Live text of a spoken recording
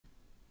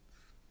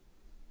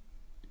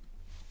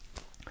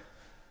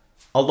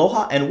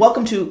Aloha and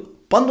welcome to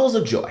Bundles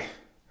of Joy,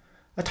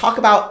 a talk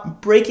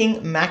about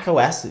breaking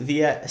macOS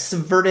via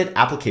subverted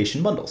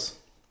application bundles.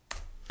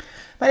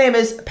 My name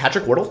is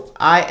Patrick Wardle.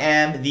 I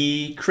am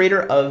the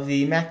creator of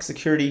the Mac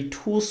Security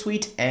Tool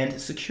Suite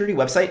and security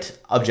website,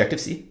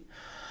 Objective-C.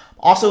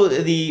 Also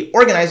the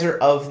organizer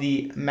of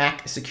the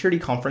Mac Security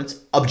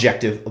Conference,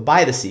 Objective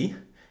by the C,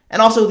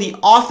 and also the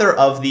author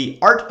of the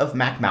Art of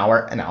Mac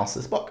Malware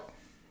Analysis book.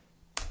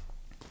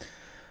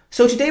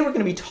 So today we're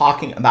going to be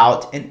talking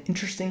about an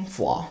interesting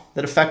flaw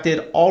that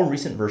affected all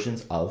recent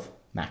versions of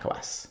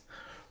macOS.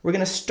 We're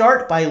going to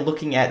start by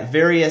looking at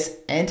various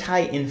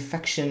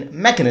anti-infection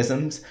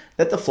mechanisms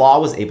that the flaw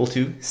was able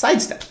to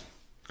sidestep.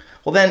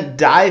 We'll then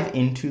dive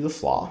into the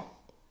flaw,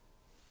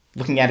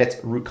 looking at its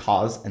root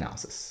cause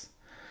analysis.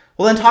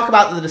 We'll then talk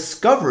about the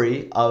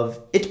discovery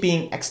of it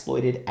being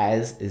exploited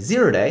as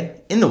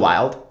zero-day in the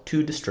wild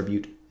to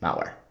distribute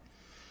malware.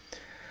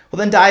 We'll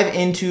then dive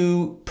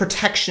into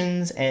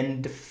protections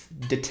and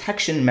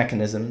detection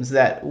mechanisms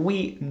that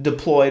we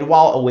deployed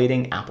while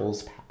awaiting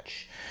Apple's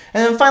patch.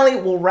 And then finally,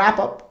 we'll wrap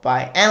up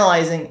by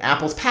analyzing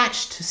Apple's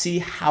patch to see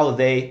how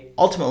they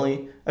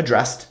ultimately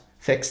addressed,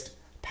 fixed,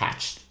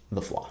 patched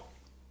the flaw.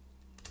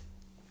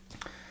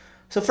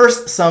 So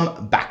first,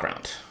 some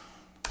background.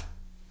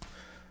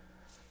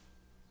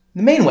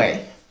 The main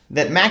way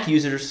that Mac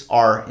users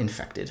are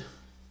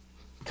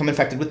become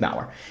infected with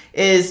malware,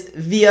 is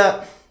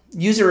via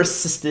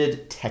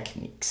user-assisted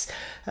techniques.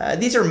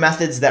 These are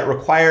methods that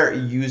require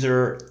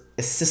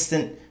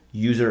user-assistant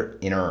user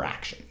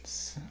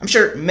interactions. I'm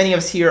sure many of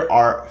us here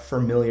are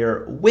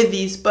familiar with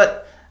these,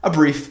 but a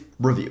brief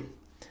review.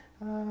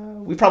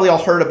 We've probably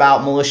all heard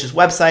about malicious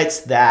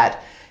websites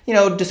that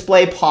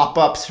display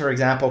pop-ups, for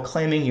example,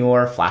 claiming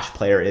your Flash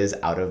player is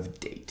out of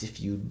date.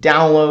 If you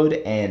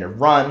download and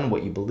run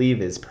what you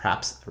believe is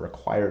perhaps a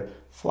required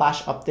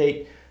Flash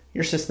update,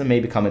 your system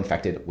may become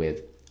infected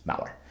with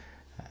malware.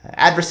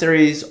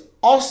 Adversaries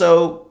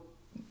also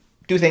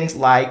do things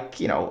like,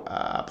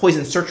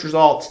 poison search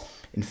results,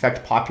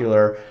 infect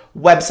popular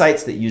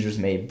websites that users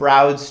may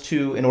browse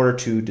to in order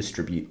to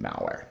distribute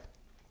malware.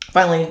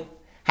 Finally,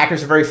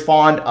 hackers are very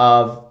fond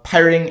of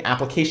pirating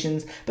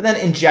applications, but then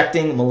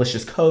injecting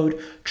malicious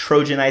code,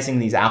 trojanizing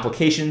these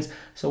applications,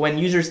 so when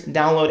users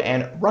download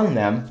and run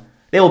them,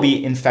 they will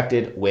be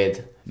infected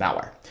with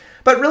malware.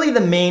 But really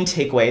the main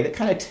takeaway that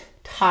kind of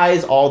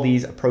ties all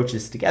these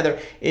approaches together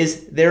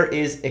is there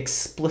is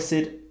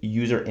explicit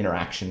user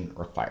interaction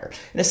required.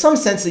 And in some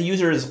sense, the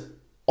user is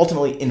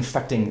ultimately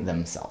infecting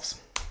themselves.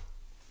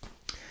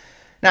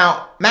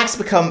 Now, Macs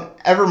become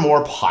ever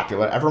more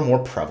popular, ever more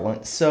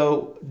prevalent,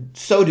 so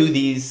do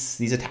these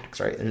attacks,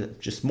 right? There's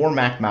just more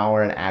Mac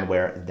malware and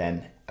adware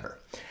than ever.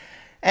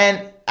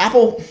 And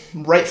Apple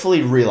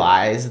rightfully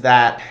realized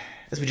that,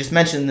 as we just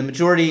mentioned, the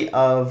majority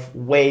of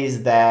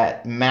ways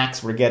that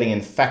Macs were getting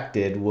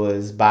infected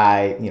was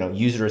by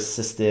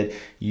user-assisted,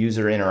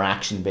 user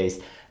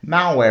interaction-based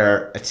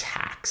malware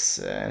attacks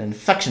and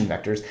infection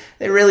vectors.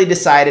 They really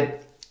decided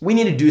we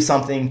need to do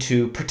something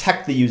to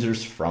protect the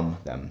users from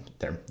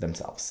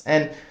themselves.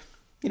 And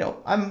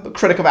I'm a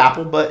critic of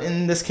Apple, but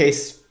in this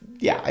case,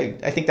 yeah,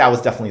 I think that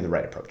was definitely the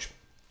right approach.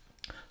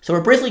 So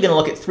we're briefly going to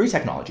look at three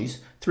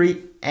technologies,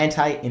 three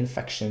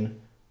anti-infection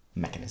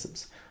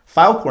mechanisms: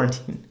 file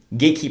quarantine,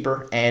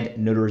 gatekeeper, and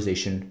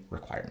notarization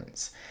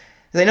requirements.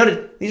 As I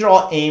noted, these are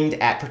all aimed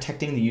at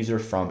protecting the user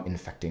from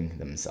infecting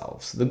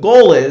themselves. The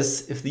goal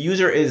is, if the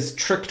user is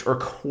tricked or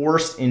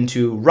coerced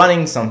into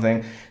running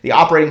something, the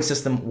operating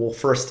system will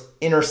first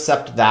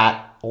intercept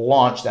that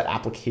launch, that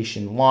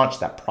application launch,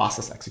 that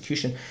process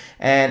execution,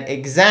 and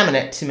examine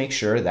it to make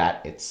sure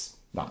that it's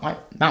not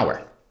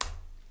malware.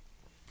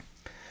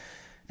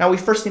 Now we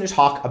first need to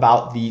talk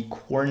about the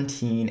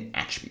quarantine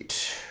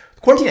attribute.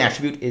 The quarantine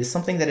attribute is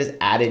something that is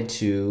added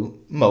to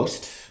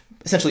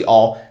essentially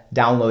all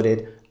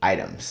downloaded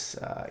items,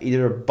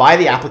 either by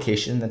the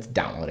application that's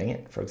downloading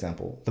it, for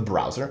example, the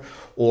browser,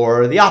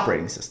 or the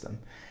operating system.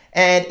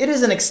 And it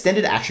is an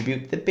extended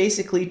attribute that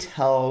basically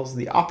tells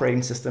the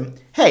operating system,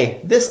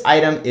 hey, this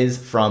item is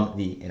from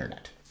the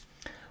internet.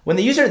 When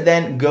the user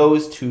then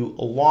goes to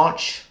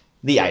launch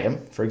the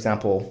item, for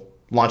example,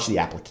 launch the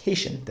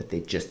application that they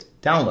just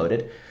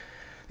downloaded,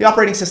 the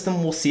operating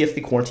system will see if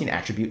the quarantine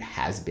attribute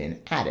has been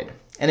added.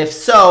 And if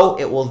so,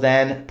 it will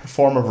then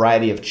perform a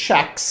variety of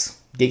checks,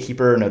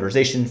 gatekeeper,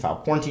 notarization, file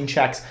quarantine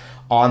checks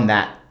on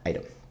that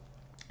item.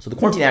 So the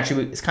quarantine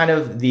attribute is kind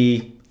of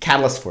the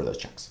catalyst for those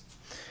checks.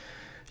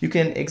 You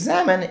can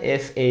examine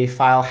if a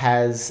file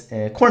has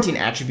a quarantine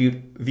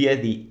attribute via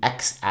the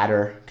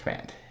xadder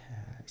command.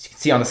 As you can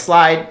see on the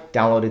slide,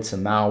 downloaded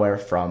some malware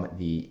from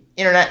the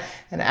internet,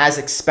 and as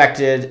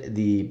expected,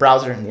 the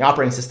browser and the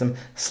operating system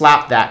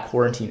slapped that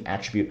quarantine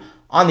attribute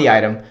on the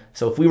item.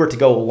 So if we were to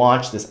go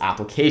launch this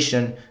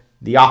application,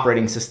 the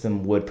operating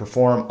system would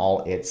perform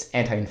all its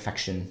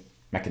anti-infection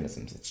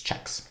mechanisms, its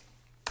checks.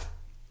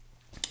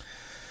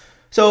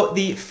 So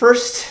the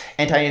first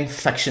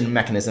anti-infection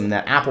mechanism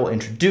that Apple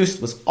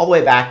introduced was all the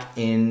way back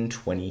in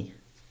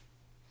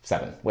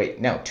 2007.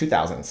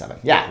 2007.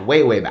 Yeah,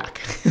 way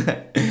back.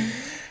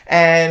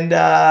 And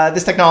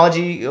this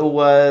technology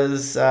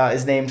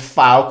is named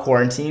file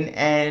quarantine.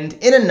 And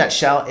in a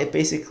nutshell, it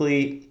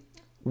basically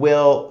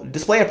will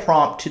display a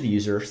prompt to the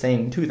user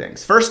saying two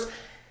things. First,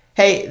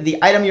 hey, the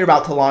item you're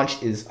about to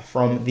launch is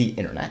from the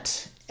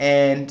internet.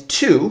 And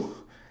two,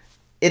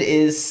 it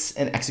is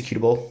an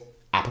executable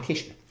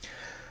application.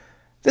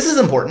 This is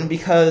important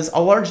because a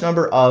large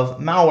number of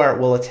malware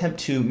will attempt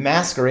to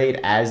masquerade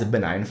as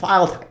benign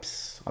file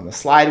types. On the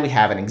slide, we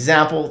have an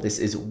example. This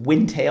is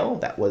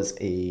Wintail that was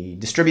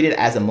distributed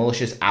as a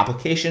malicious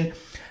application,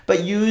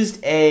 but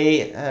used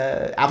a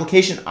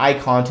application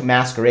icon to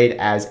masquerade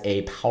as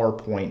a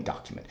PowerPoint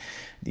document.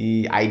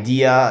 The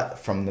idea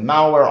from the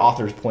malware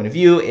author's point of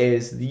view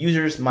is the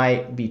users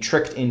might be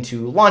tricked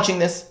into launching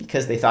this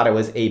because they thought it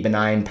was a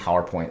benign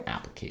PowerPoint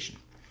application.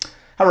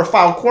 However,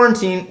 file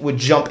quarantine would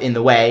jump in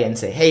the way and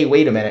say, hey,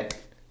 wait a minute,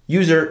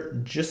 user,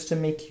 just to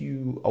make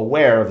you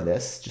aware of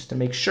this, just to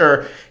make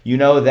sure you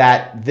know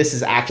that this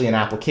is actually an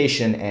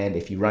application, and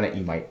if you run it,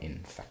 you might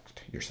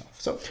infect yourself.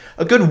 So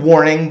a good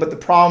warning, but the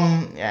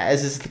problem,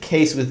 as is the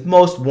case with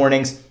most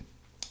warnings,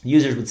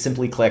 users would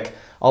simply click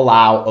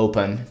allow,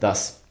 open,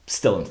 thus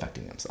still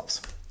infecting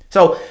themselves.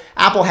 So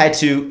Apple had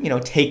to,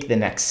 take the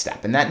next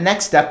step, and that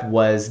next step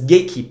was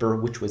Gatekeeper,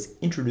 which was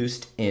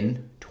introduced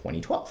in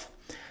 2012.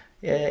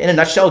 In a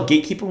nutshell,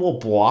 Gatekeeper will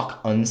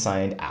block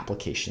unsigned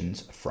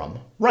applications from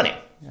running.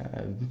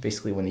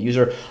 Basically, when the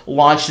user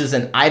launches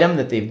an item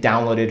that they've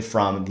downloaded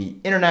from the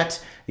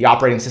internet, the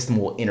operating system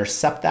will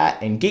intercept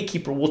that, and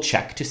Gatekeeper will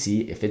check to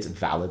see if it's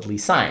validly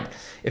signed.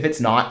 If it's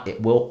not,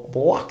 it will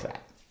block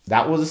that.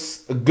 That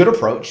was a good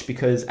approach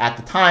because at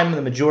the time,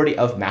 the majority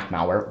of Mac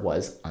malware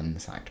was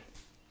unsigned.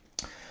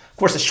 Of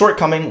course, the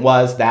shortcoming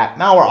was that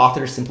malware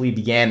authors simply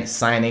began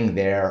signing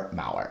their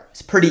malware.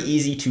 It's pretty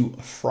easy to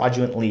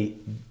fraudulently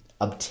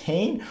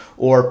obtain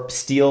or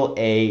steal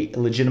a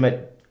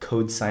legitimate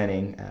code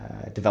signing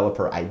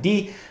developer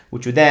ID,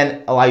 which would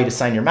then allow you to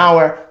sign your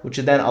malware, which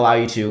would then allow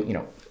you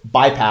to,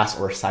 bypass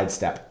or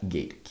sidestep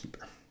Gatekeeper.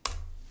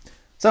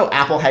 So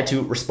Apple had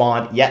to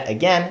respond yet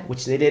again,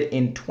 which they did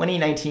in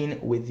 2019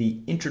 with the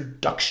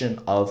introduction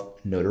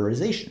of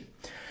Notarization.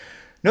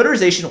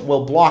 Notarization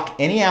will block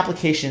any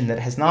application that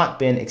has not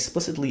been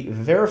explicitly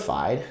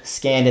verified,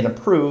 scanned, and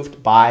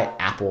approved by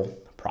Apple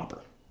proper.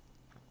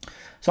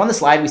 So on the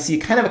slide, we see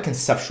kind of a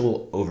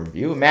conceptual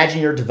overview.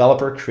 Imagine you're a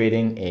developer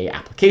creating an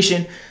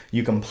application.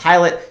 You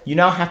compile it. You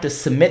now have to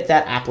submit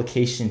that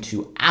application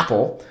to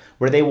Apple,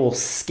 where they will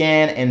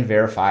scan and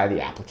verify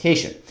the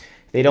application.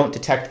 If they don't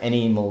detect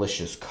any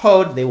malicious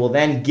code, they will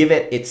then give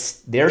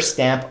it their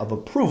stamp of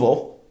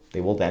approval.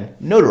 They will then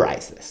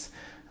notarize this.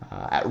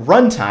 At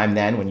runtime,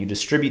 then, when you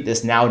distribute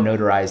this now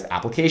notarized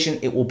application,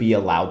 it will be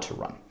allowed to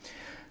run.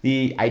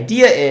 The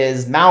idea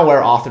is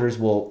malware authors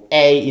will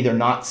either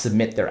not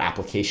submit their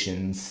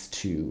applications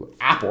to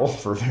Apple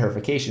for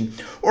verification,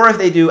 or if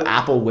they do,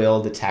 Apple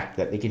will detect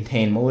that they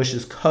contain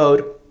malicious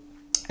code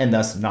and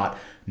thus not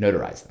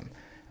notarize them.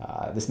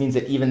 This means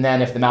that even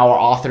then, if the malware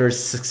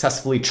authors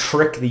successfully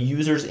trick the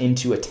users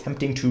into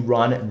attempting to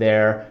run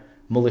their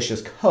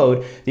malicious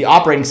code, the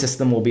operating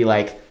system will be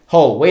like,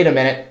 oh, wait a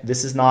minute,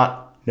 this is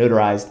not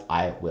notarized,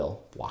 I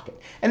will block it.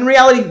 And in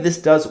reality,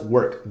 this does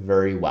work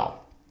very well.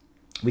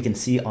 We can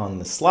see on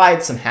the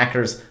slide some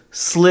hackers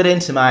slid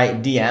into my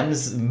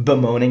DMs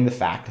bemoaning the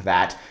fact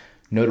that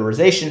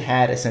notarization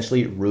had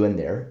essentially ruined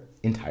their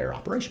entire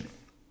operation.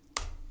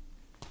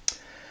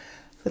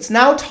 Let's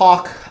now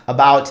talk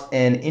about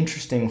an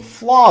interesting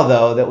flaw,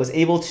 though, that was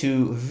able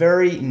to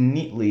very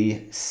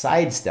neatly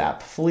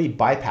sidestep, fully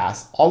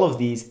bypass all of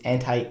these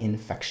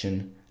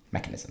anti-infection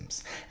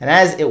mechanisms. And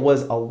as it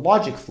was a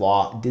logic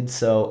flaw, did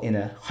so in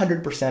a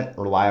 100%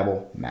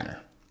 reliable manner.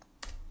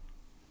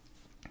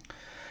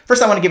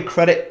 First, I want to give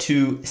credit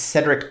to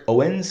Cedric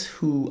Owens,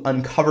 who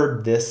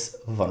uncovered this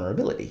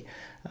vulnerability.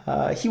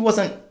 He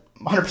wasn't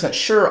 100%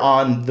 sure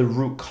on the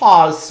root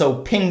cause, so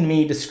pinged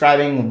me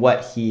describing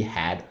what he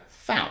had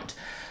found.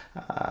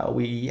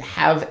 We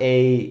have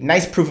a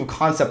nice proof of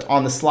concept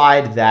on the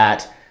slide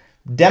that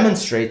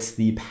demonstrates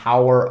the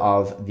power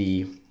of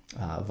the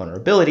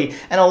vulnerability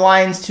and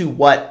aligns to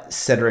what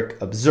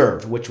Cedric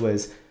observed, which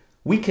was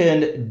we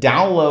can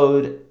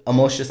download a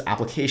malicious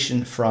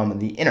application from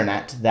the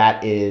internet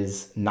that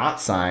is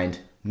not signed,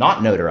 not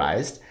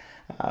notarized.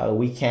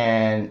 We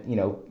can,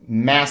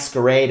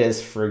 masquerade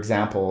as, for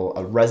example,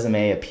 a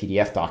resume, a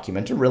PDF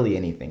document, or really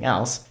anything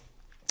else.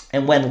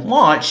 And when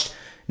launched,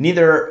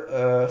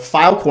 neither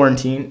file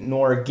quarantine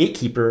nor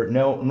Gatekeeper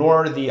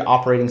nor the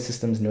operating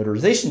system's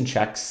notarization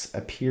checks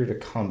appear to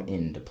come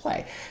into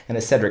play. And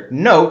as Cedric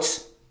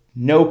notes,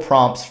 no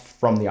prompts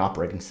from the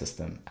operating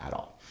system at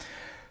all.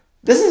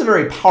 This is a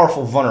very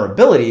powerful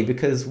vulnerability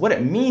because what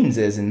it means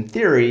is, in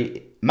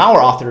theory,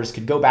 malware authors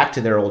could go back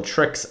to their old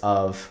tricks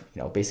of,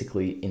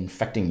 basically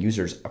infecting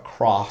users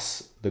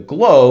across the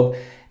globe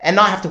and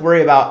not have to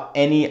worry about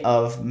any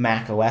of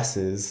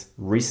macOS's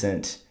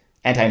recent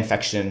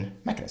anti-infection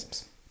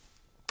mechanisms.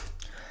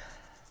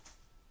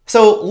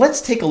 So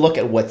let's take a look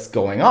at what's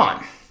going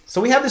on.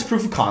 So we have this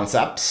proof of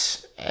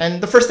concept,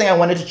 and the first thing I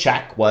wanted to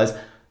check was,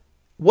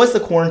 was the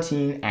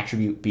quarantine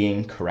attribute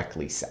being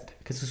correctly set?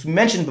 Because as we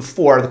mentioned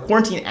before, the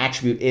quarantine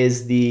attribute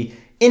is the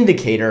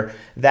indicator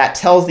that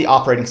tells the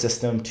operating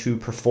system to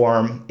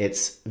perform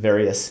its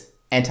various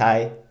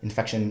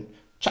anti-infection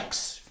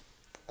checks,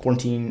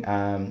 quarantine,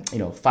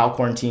 file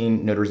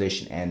quarantine,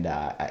 notarization, and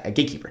a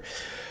gatekeeper.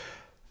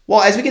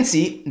 Well, as we can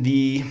see,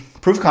 the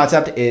proof of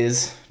concept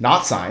is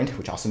not signed,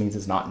 which also means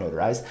it's not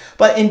notarized,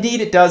 but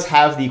indeed it does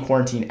have the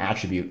quarantine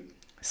attribute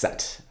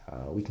set.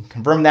 We can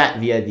confirm that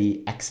via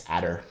the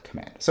xadder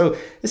command. So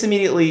this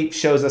immediately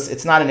shows us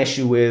it's not an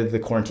issue with the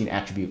quarantine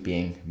attribute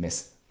being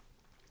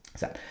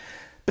misset.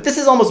 But this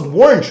is almost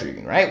more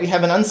intriguing, right? We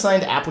have an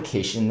unsigned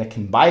application that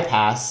can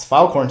bypass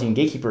file quarantine,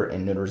 gatekeeper,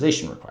 and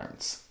notarization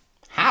requirements.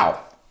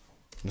 How?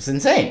 It's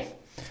insane.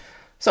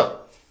 So,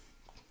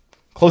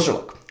 closer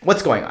look.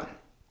 What's going on?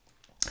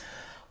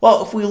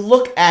 Well, if we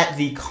look at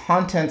the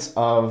contents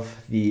of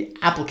the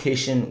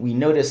application, we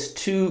notice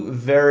two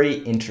very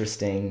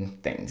interesting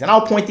things. And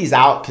I'll point these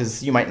out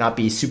because you might not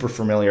be super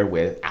familiar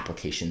with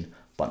application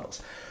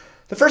bundles.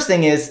 The first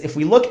thing is, if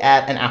we look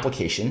at an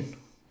application,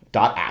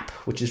 .app,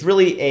 which is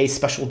really a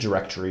special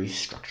directory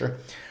structure,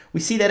 we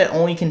see that it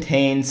only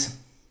contains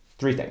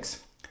three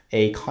things: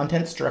 a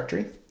contents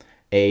directory,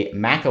 a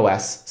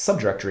macOS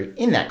subdirectory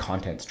in that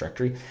contents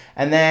directory,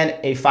 and then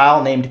a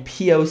file named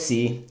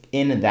POC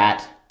in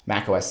that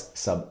macOS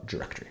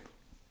subdirectory.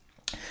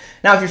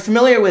 Now, if you're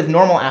familiar with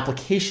normal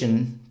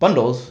application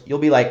bundles, you'll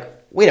be like,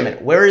 wait a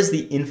minute, where is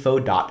the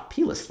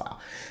info.plist file?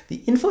 The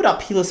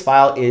info.plist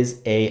file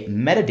is a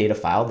metadata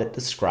file that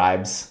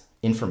describes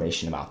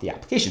information about the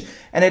application,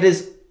 and it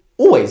is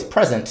always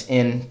present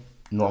in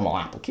normal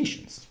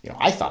applications.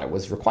 I thought it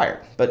was required,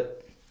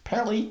 but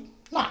apparently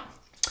not.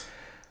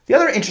 The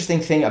other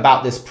interesting thing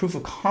about this proof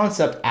of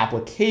concept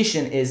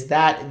application is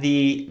that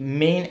the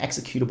main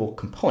executable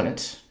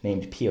component,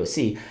 named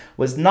POC,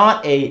 was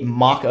not a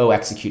MacO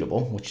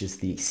executable, which is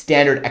the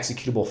standard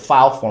executable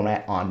file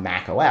format on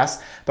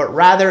macOS, but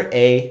rather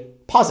a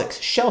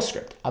POSIX shell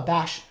script, a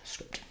bash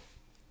script.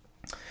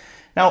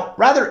 Now,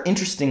 rather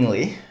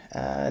interestingly,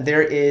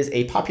 there is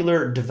a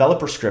popular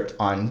developer script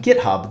on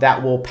GitHub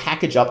that will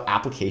package up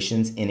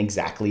applications in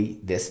exactly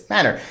this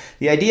manner.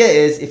 The idea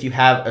is if you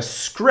have a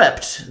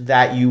script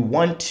that you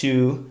want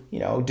to,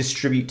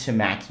 distribute to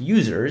Mac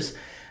users,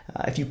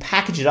 if you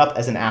package it up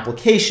as an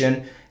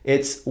application,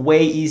 it's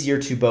way easier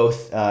to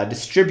both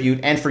distribute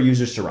and for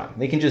users to run.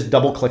 They can just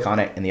double click on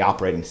it and the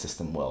operating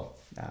system will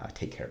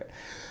take care of it.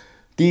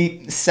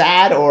 The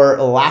sad or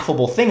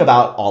laughable thing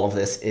about all of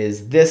this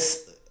is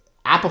this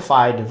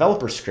Appify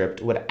developer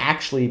script would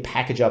actually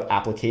package up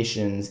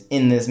applications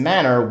in this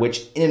manner,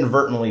 which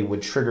inadvertently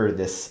would trigger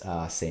this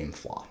same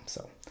flaw.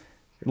 So if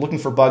you're looking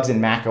for bugs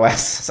in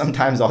macOS,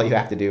 sometimes all you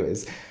have to do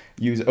is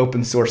use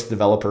open source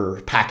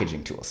developer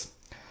packaging tools.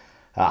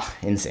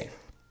 Insane.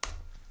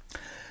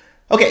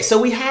 Okay,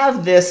 so we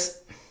have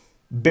this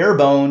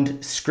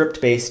bare-boned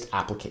script-based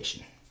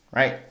application,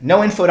 right?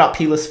 No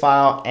info.plist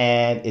file,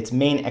 and its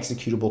main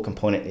executable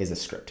component is a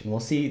script. And we'll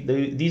see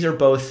these are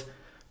both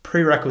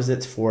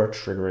prerequisites for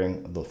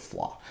triggering the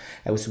flaw.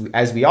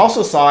 As we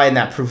also saw in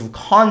that proof of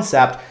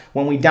concept,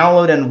 when we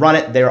download and run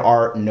it, there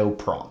are no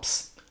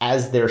prompts,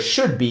 as there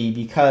should be,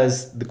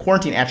 because the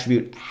quarantine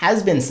attribute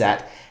has been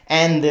set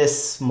and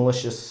this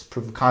malicious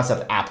proof of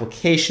concept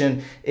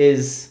application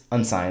is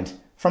unsigned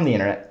from the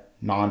internet,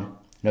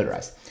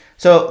 non-notarized.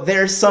 So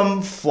there's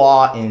some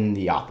flaw in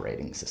the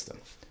operating system.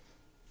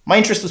 My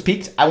interest was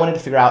piqued. I wanted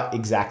to figure out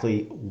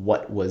exactly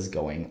what was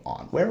going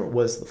on. Where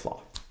was the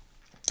flaw?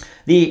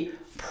 The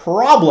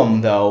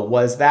problem, though,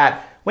 was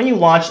that when you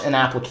launch an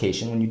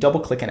application, when you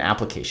double-click an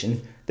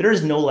application, there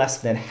is no less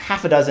than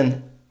half a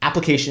dozen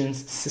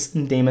applications,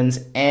 system daemons,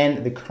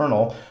 and the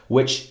kernel,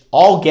 which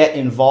all get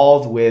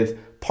involved with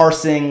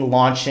parsing,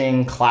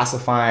 launching,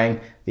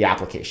 classifying the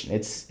application.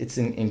 It's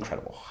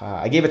incredible.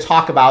 I gave a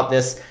talk about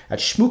this at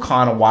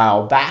ShmooCon a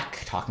while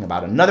back, talking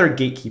about another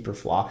gatekeeper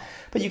flaw,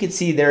 but you can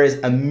see there is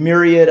a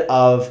myriad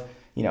of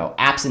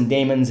apps and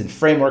daemons and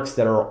frameworks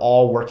that are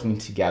all working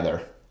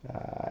together.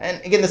 And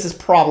again, this is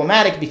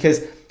problematic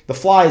because the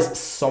flaw is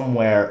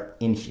somewhere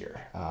in here.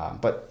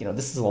 But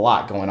this is a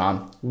lot going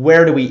on.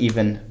 Where do we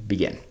even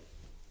begin?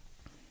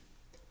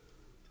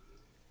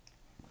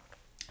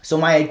 So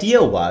my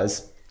idea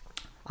was,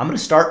 I'm going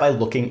to start by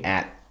looking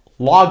at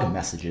log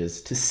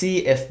messages to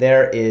see if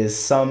there is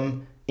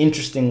some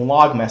interesting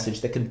log message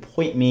that can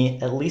point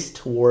me at least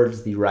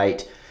towards the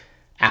right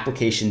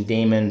application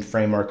daemon,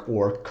 framework,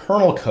 or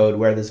kernel code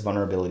where this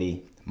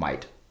vulnerability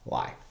might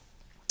lie.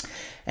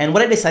 And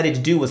what I decided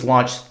to do was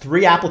launch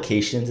 3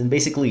 applications and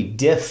basically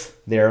diff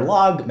their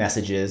log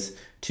messages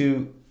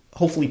to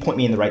hopefully point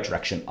me in the right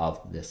direction of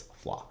this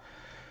flaw.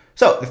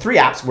 So the 3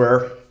 apps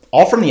were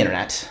all from the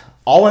internet,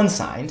 all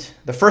unsigned.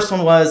 The first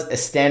one was a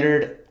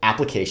standard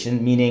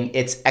application, meaning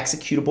its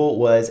executable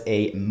was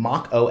a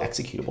MacO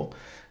executable.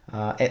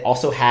 It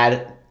also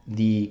had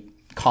the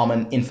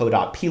common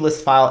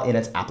info.plist file in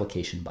its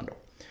application bundle.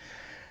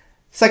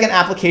 Second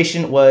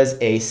application was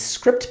a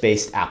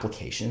script-based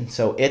application.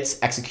 So its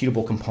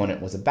executable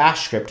component was a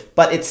bash script,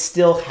 but it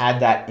still had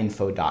that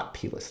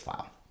info.plist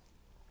file.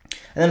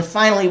 And then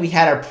finally, we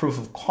had our proof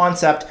of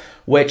concept,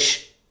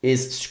 which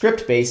is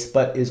script-based,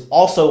 but is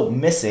also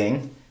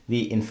missing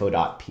the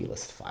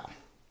info.plist file.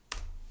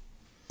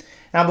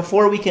 Now,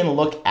 before we can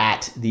look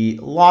at the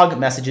log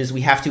messages,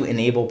 we have to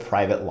enable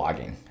private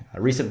logging.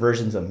 Recent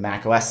versions of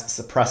macOS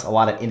suppress a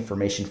lot of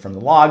information from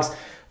the logs,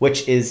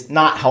 which is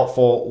not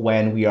helpful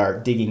when we are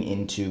digging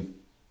into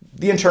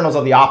the internals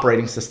of the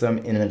operating system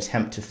in an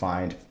attempt to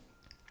find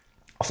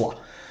a flaw.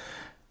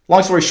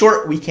 Long story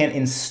short, we can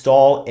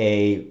install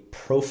a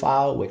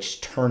profile which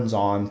turns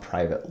on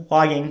private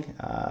logging.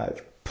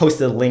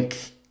 Posted a link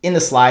in the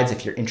slides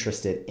if you're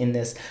interested in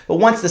this. But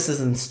once this is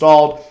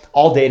installed,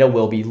 all data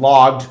will be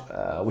logged,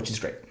 which is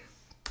great.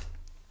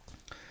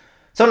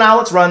 So now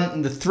let's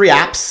run the three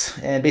apps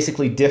and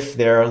basically diff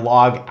their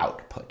log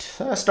output.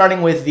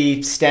 Starting with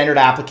the standard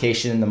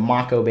application, the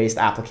MacOS-based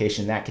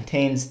application that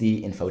contains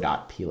the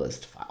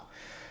info.plist file.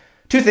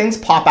 Two things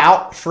pop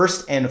out.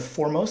 First and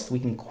foremost, we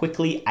can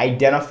quickly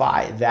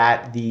identify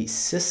that the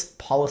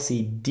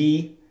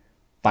syspolicy-d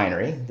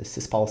binary, the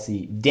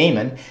syspolicy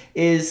daemon,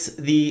 is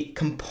the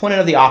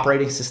component of the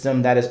operating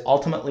system that is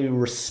ultimately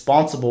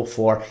responsible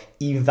for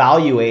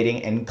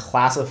evaluating and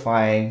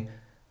classifying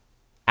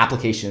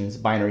applications,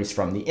 binaries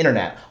from the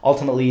internet,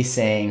 ultimately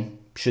saying,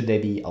 should they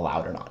be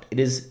allowed or not? It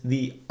is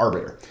the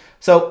arbiter.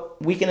 So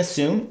we can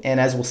assume, and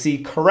as we'll see,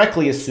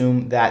 correctly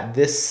assume that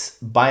this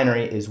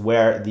binary is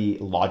where the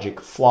logic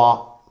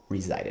flaw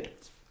resided.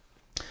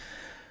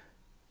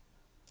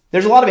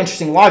 There's a lot of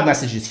interesting log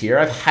messages here.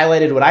 I've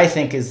highlighted what I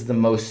think is the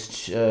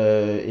most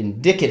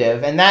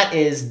indicative, and that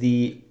is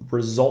the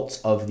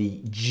results of the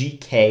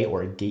GK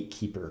or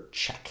Gatekeeper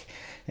check.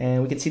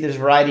 And we can see there's a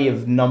variety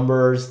of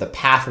numbers, the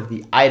path of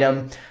the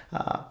item.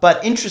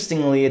 But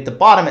interestingly, at the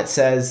bottom it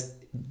says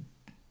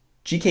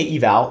GK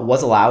eval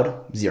was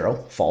allowed, 0,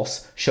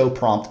 false, show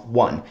prompt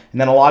 1,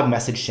 and then a log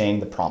message saying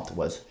the prompt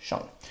was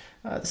shown.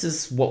 This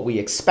is what we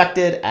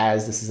expected,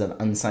 as this is an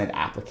unsigned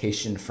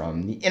application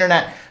from the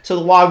internet. So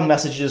the log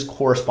messages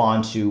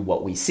correspond to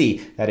what we see.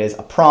 That is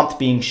a prompt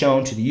being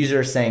shown to the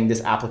user saying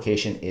this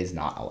application is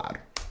not allowed.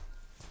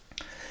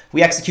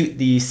 We execute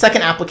the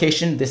second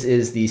application. This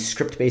is the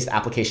script-based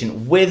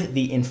application with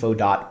the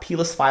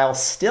info.plist file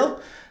still.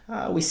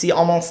 We see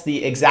almost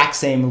the exact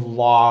same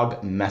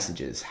log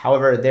messages.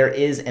 However, there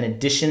is an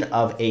addition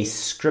of a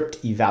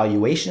script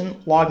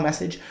evaluation log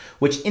message,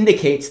 which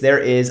indicates there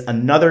is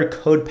another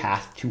code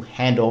path to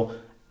handle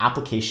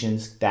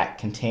applications that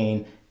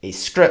contain a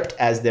script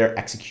as their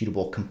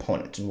executable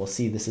component. And we'll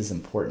see this is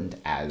important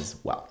as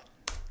well.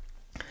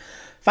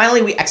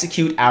 Finally, we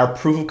execute our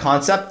proof of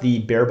concept, the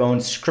bare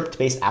bones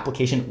script-based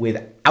application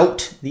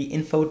without the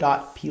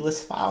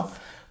info.plist file.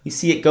 We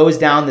see it goes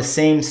down the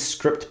same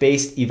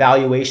script-based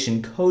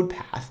evaluation code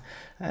path,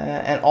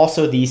 and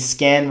also the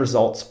scan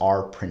results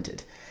are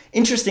printed.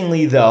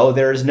 Interestingly, though,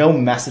 there is no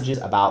messages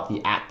about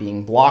the app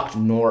being blocked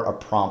nor a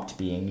prompt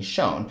being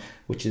shown,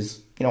 which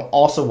is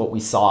also what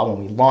we saw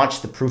when we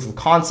launched the proof of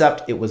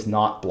concept. It was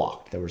not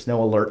blocked. There was no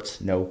alerts,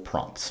 no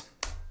prompts.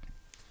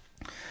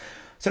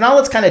 So now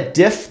let's kind of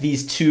diff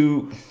these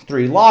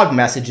 3 log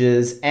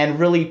messages and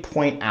really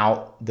point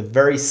out the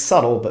very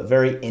subtle but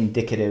very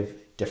indicative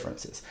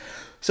differences.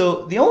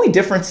 So the only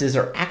differences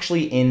are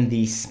actually in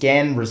the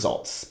scan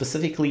results,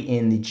 specifically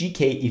in the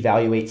GK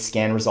evaluate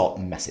scan result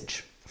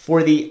message.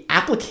 For the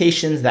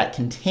applications that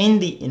contain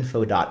the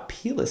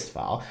info.plist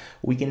file,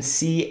 we can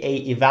see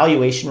an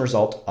evaluation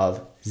result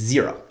of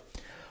 0.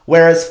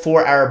 Whereas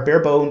for our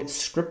bare bones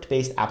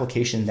script-based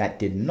application that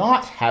did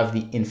not have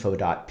the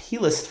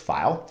info.plist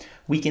file,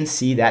 we can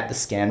see that the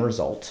scan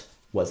result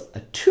was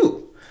a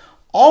 2.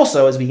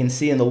 Also, as we can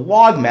see in the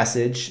log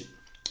message,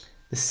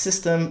 the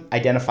system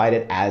identified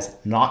it as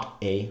not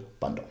a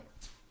bundle.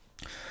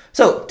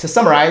 So to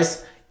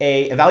summarize,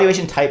 a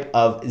evaluation type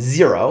of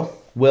 0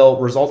 will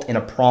result in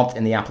a prompt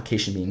in the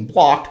application being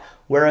blocked,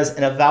 whereas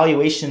an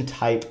evaluation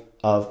type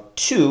of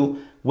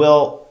 2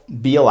 will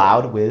be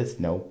allowed with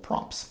no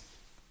prompts.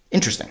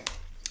 Interesting.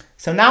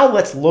 So now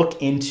let's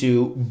look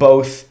into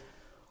both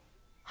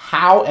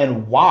how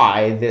and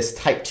why this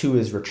type 2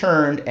 is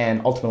returned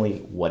and ultimately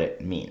what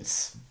it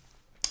means.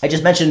 I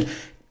just mentioned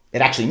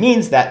it actually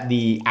means that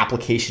the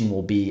application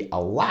will be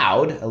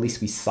allowed. At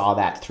least we saw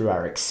that through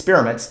our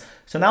experiments.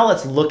 So now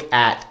let's look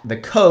at the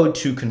code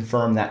to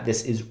confirm that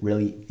this is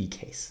really the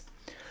case.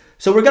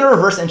 So we're going to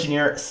reverse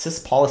engineer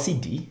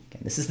syspolicy-d.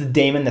 This is the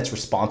daemon that's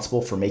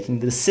responsible for making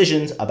the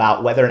decisions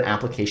about whether an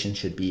application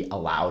should be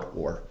allowed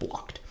or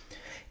blocked.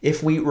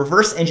 If we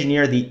reverse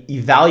engineer the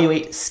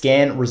evaluate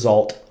scan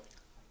result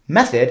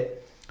method,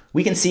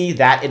 we can see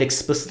that it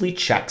explicitly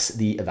checks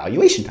the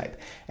evaluation type.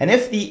 And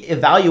if the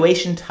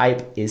evaluation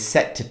type is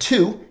set to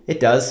 2, it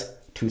does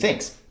 2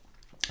 things.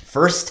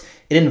 First,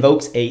 it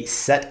invokes a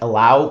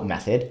setAllow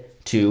method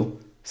to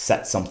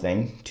set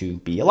something to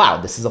be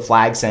allowed. This is a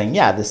flag saying,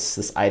 yeah,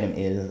 this item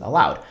is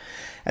allowed.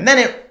 And then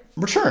it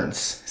returns,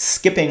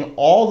 skipping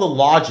all the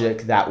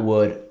logic that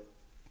would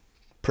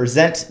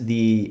present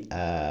the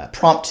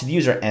prompt to the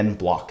user and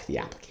block the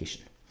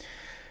application.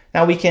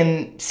 Now we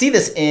can see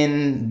this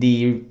in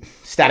the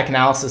static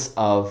analysis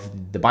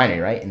of the binary,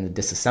 right, in the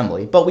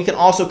disassembly, but we can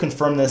also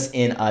confirm this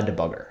in a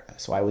debugger.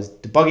 So I was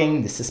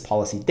debugging the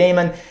syspolicy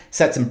daemon,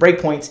 set some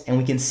breakpoints, and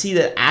we can see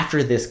that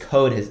after this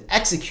code has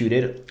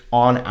executed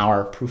on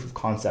our proof of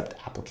concept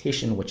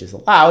application, which is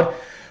allowed,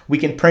 we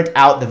can print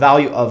out the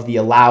value of the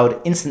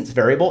allowed instance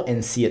variable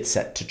and see it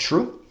set to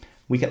true.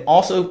 We can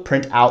also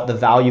print out the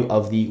value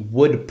of the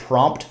would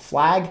prompt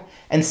flag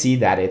and see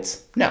that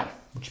it's no,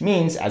 which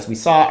means, as we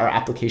saw, our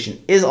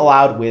application is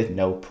allowed with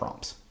no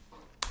prompts.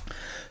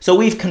 So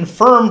we've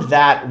confirmed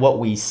that what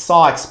we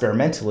saw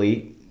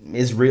experimentally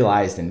is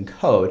realized in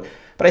code,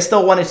 but I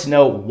still wanted to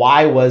know,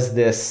 why was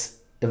this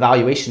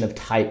evaluation of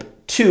type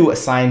 2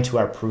 assigned to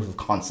our proof of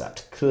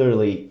concept?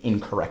 Clearly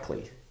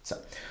incorrectly.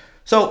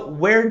 So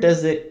where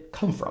does it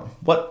come from?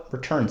 What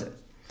returns it?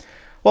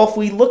 Well, if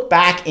we look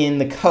back in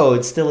the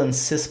code, still in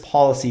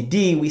syspolicy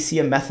D, we see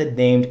a method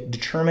named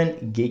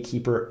determine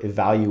gatekeeper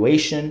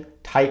evaluation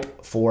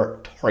type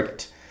for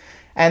target.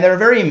 And there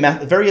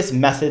are various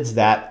methods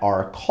that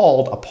are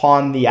called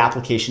upon the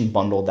application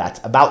bundle that's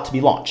about to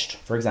be launched.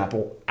 For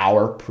example,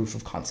 our proof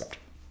of concept.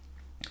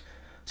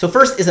 So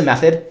first is a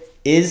method,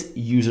 is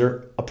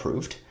user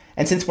approved?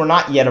 And since we're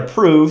not yet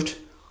approved,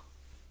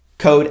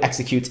 code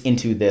executes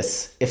into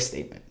this if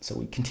statement. So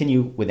we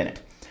continue within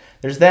it.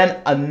 There's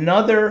then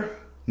another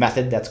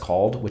method that's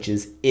called, which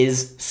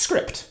is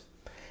script.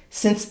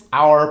 Since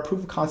our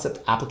proof of concept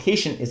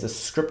application is a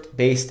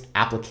script-based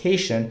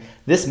application,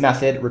 this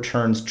method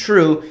returns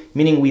true,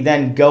 meaning we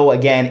then go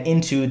again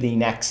into the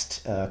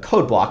next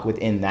code block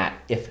within that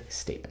if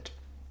statement.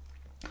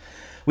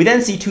 We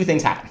then see two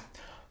things happen.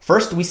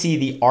 First, we see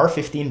the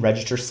R15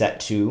 register set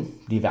to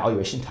the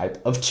evaluation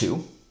type of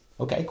 2.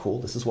 Okay, cool,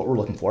 this is what we're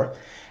looking for.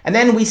 And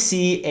then we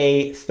see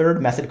a third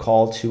method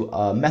call to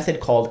a method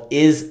called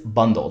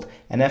isBundled.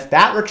 And if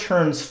that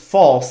returns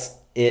false,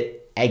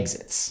 it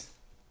exits.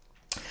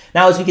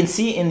 Now, as we can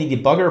see in the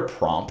debugger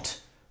prompt,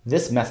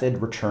 this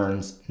method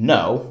returns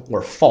no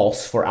or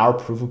false for our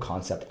proof of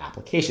concept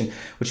application,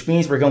 which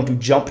means we're going to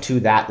jump to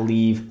that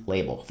leave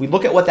label. If we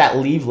look at what that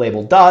leave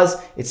label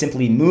does, it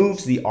simply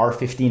moves the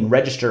R15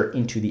 register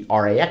into the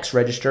RAX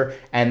register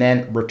and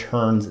then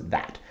returns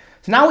that.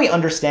 So now we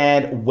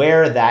understand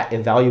where that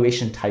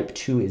evaluation type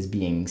 2 is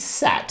being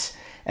set.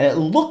 And it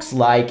looks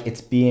like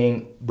it's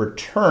being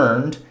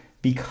returned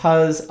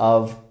because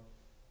of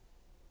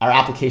our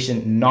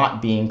application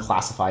not being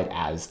classified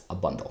as a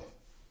bundle,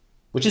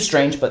 which is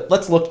strange, but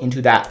let's look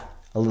into that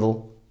a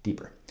little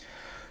deeper.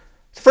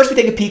 So first we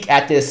take a peek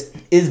at this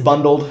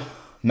isBundled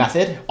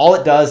method. All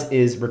it does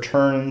is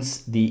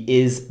returns the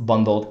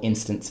isBundled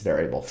instance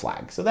variable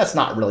flag. So that's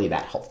not really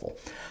that helpful.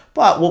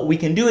 But what we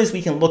can do is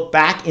we can look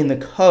back in the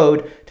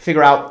code to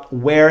figure out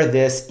where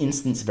this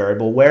instance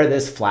variable, where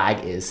this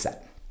flag is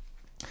set.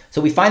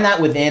 So we find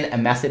that within a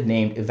method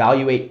named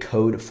evaluate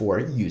code for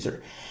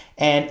user.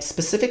 And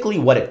specifically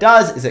what it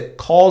does is it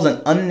calls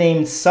an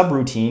unnamed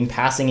subroutine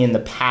passing in the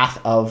path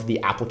of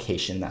the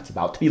application that's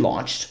about to be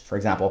launched. For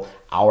example,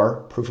 our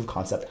proof of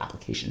concept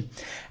application.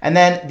 And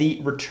then the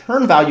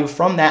return value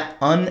from that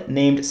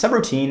unnamed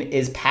subroutine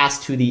is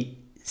passed to the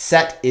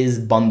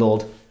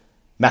setIsBundled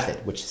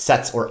method, which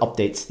sets or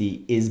updates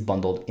the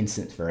isBundled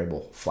instance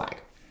variable flag.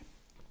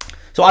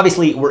 So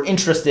obviously we're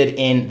interested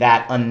in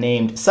that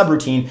unnamed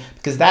subroutine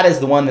because that is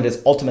the one that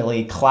is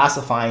ultimately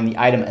classifying the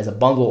item as a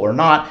bundle or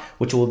not,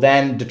 which will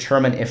then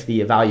determine if the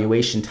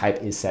evaluation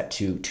type is set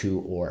to 2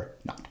 or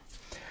not.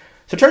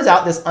 So it turns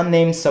out this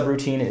unnamed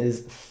subroutine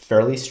is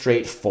fairly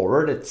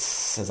straightforward.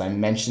 It's, as I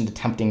mentioned,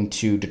 attempting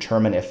to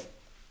determine if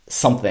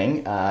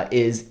something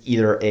is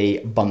either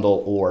a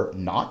bundle or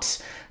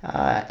not.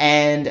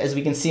 And as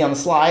we can see on the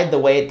slide, the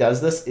way it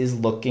does this is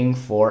looking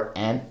for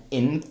an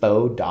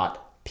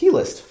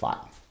info.plist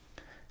file.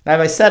 Now, as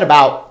I said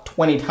about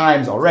 20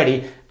 times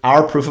already,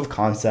 our proof of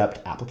concept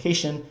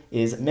application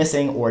is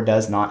missing or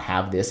does not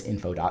have this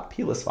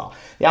info.plist file.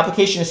 The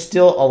application is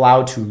still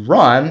allowed to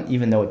run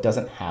even though it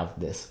doesn't have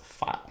this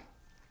file.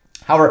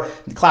 However,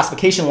 the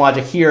classification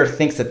logic here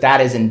thinks that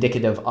that is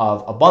indicative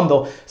of a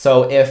bundle.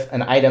 So if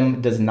an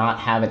item does not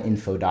have an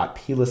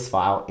info.plist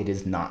file, it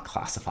is not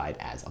classified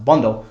as a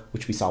bundle,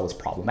 which we saw was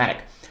problematic.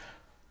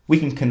 We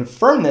can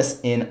confirm this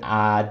in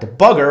a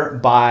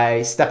debugger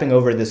by stepping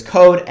over this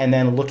code and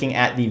then looking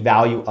at the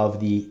value of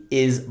the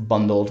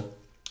isBundled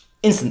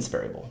instance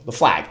variable, the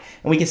flag.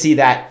 And we can see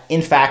that,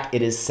 in fact,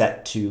 it is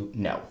set to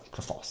no,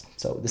 to false.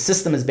 So the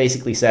system has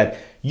basically said,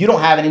 you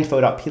don't have an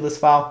info.plist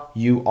file,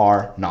 you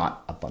are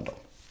not a bundle.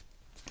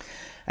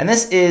 And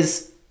this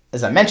is,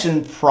 as I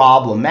mentioned,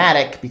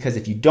 problematic because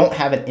if you don't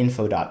have an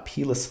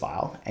info.plist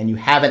file and you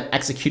have an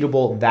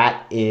executable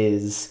that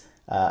is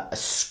a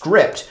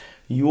script,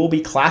 you will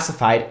be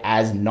classified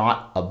as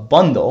not a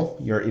bundle.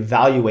 Your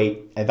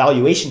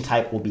evaluation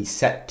type will be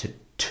set to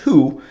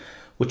 2,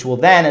 which will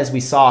then, as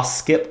we saw,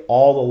 skip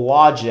all the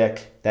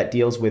logic that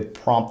deals with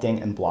prompting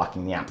and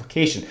blocking the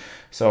application.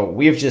 So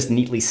we have just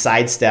neatly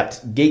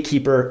sidestepped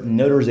gatekeeper,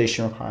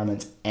 notarization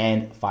requirements,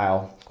 and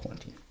file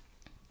quarantine.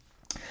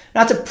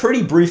 Now, that's a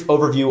pretty brief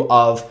overview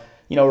of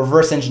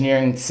reverse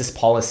engineering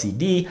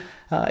syspolicd.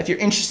 If you're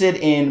interested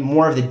in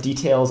more of the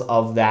details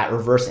of that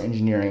reverse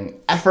engineering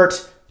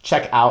effort,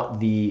 check out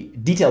the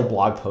detailed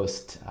blog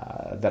post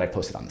that I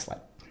posted on the slide.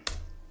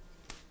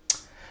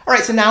 All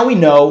right, so now we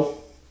know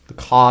the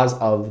cause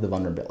of the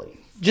vulnerability.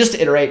 Just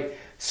to iterate,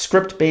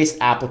 script-based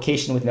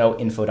application with no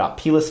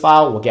info.plist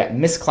file will get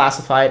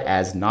misclassified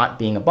as not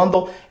being a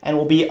bundle and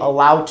will be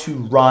allowed to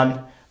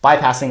run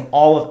bypassing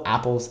all of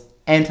Apple's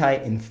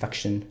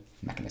anti-infection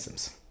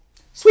mechanisms.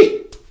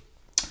 Sweet.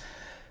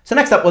 So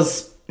next up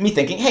was me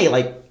thinking,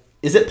 hey,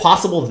 is it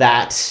possible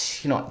that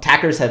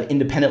attackers have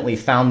independently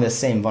found this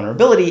same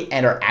vulnerability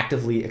and are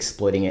actively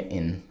exploiting it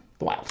in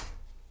the wild?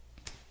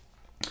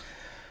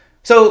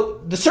 So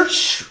the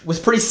search was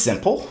pretty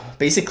simple.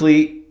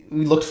 Basically,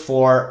 we looked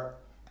for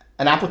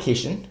an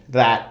application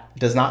that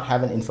does not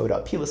have an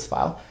info.plist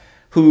file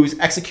whose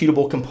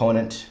executable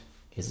component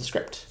is a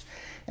script.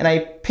 And I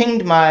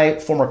pinged my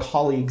former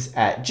colleagues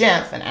at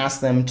Jamf and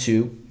asked them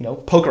to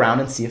poke around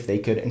and see if they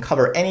could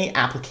uncover any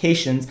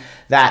applications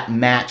that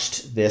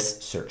matched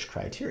this search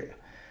criteria.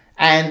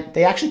 And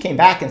they actually came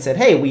back and said,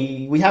 hey,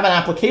 we have an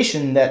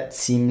application that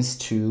seems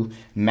to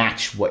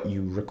match what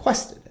you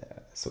requested.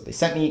 So they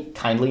sent me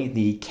kindly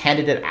the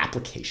candidate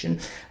application,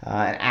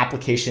 an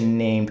application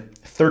named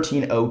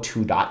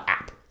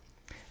 1302.app.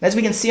 As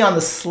we can see on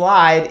the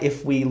slide,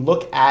 if we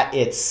look at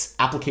its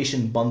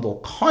application bundle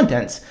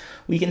contents,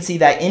 we can see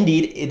that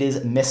indeed it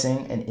is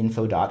missing an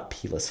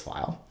info.plist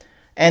file.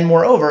 And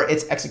moreover,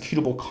 its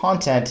executable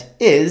content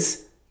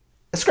is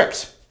a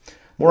script.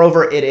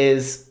 Moreover, it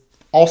is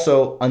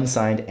also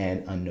unsigned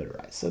and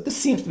unnotarized. So this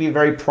seems to be a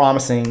very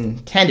promising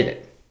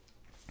candidate.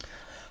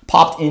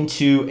 Popped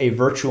into a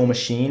virtual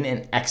machine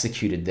and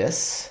executed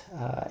this.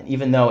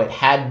 Even though it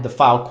had the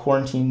file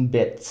quarantine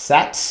bit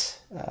set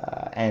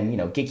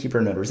and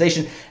Gatekeeper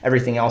notarization,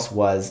 everything else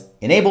was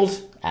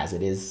enabled as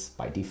it is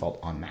by default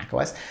on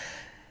macOS.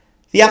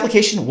 The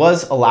application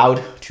was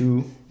allowed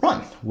to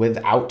run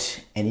without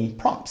any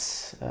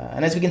prompts.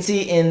 And as we can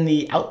see in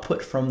the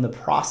output from the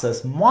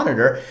process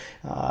monitor,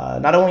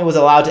 not only was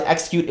it allowed to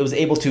execute, it was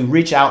able to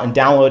reach out and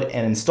download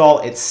and install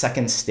its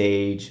second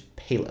stage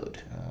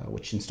payload,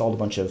 which installed a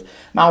bunch of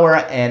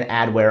malware and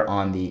adware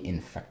on the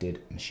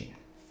infected machine.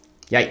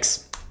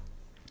 Yikes.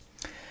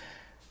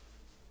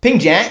 Ping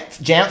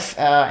Jamf,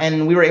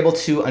 and we were able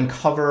to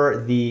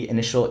uncover the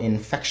initial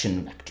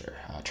infection vector.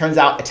 Turns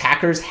out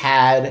attackers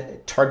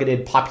had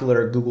targeted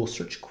popular Google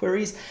search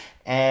queries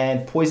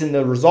and poisoned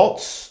the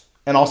results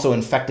and also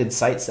infected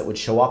sites that would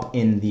show up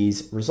in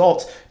these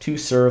results to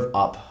serve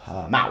up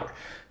malware.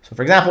 So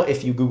for example,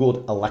 if you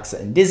Googled Alexa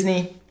and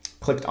Disney,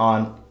 clicked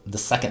on the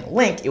second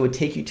link, it would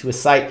take you to a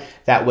site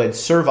that would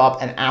serve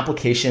up an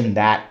application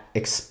that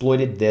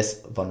exploited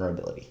this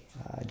vulnerability.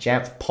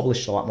 Jamf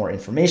published a lot more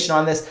information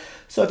on this,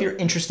 so if you're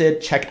interested,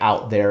 check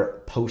out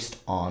their post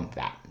on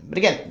that. But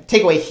again,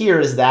 takeaway here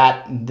is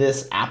that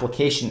this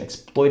application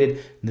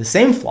exploited the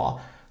same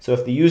flaw. So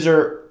if the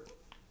user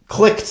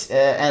clicked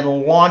and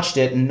launched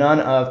it,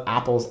 none of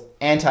Apple's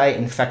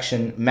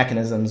anti-infection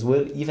mechanisms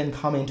would even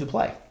come into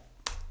play.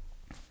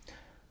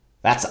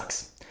 That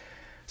sucks.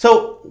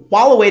 So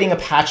while awaiting a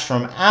patch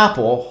from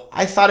Apple,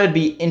 I thought it'd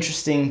be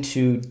interesting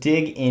to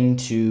dig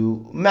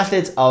into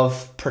methods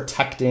of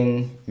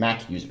protecting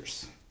Mac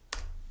users.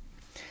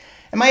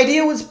 And my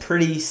idea was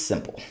pretty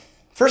simple.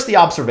 First, the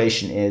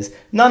observation is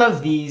none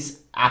of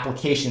these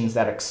applications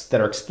that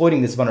are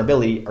exploiting this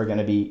vulnerability are going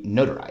to be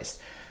notarized.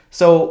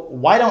 So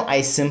why don't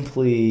I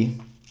simply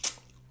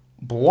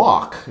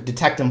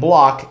detect and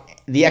block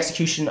the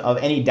execution of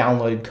any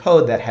downloaded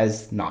code that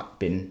has not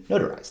been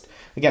notarized?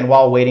 Again,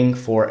 while waiting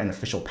for an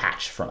official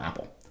patch from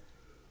Apple.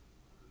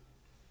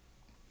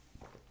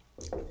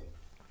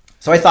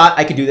 So I thought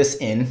I could do this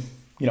in,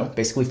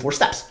 basically 4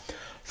 steps.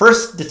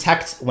 First,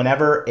 detect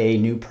whenever a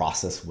new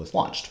process was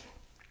launched.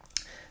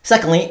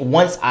 Secondly,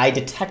 once I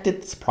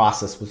detected this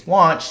process was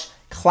launched,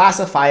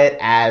 classify it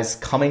as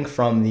coming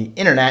from the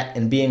internet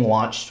and being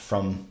launched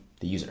from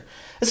the user.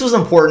 This was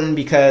important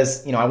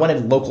because, I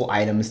wanted local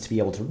items to be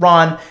able to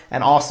run,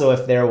 and also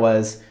if there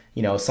was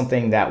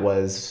something that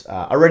was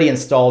already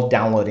installed,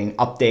 downloading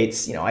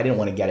updates, I didn't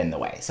want to get in the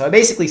way. So I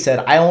basically said,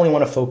 I only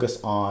want to focus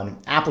on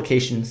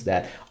applications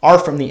that are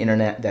from the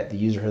internet that the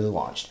user has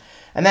launched.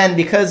 And then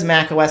because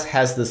macOS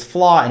has this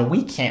flaw and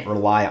we can't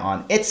rely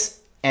on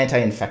its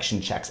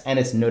anti-infection checks and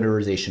its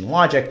notarization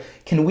logic,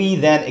 can we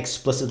then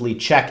explicitly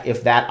check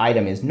if that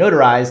item is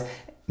notarized,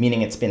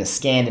 meaning it's been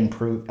scanned and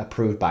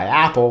approved by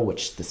Apple,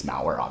 which this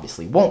malware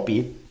obviously won't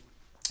be.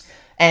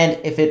 And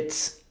if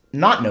it's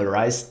not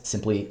notarized,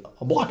 simply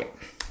block it.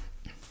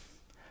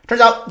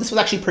 Turns out this was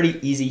actually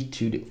pretty easy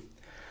to do.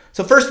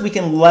 So first, we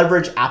can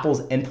leverage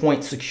Apple's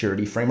endpoint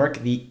security framework,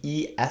 the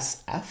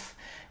ESF.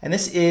 And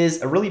this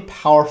is a really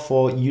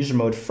powerful user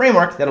mode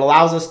framework that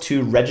allows us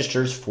to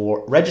register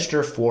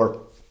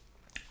for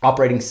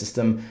operating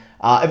system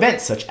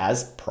events such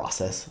as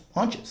process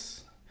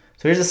launches.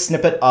 So here's a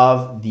snippet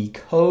of the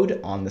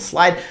code on the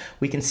slide.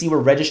 We can see we're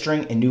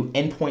registering a new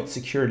endpoint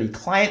security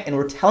client, and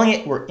we're telling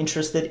it we're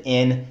interested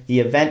in the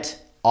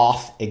event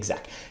auth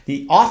exec.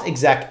 The auth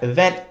exec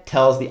event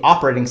tells the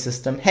operating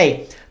system,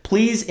 hey,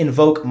 please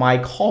invoke my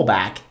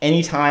callback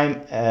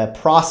anytime a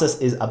process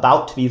is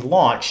about to be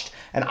launched,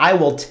 and I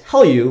will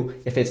tell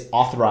you if it's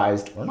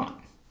authorized or not.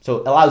 So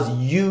it allows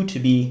you to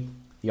be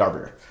the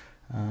arbiter.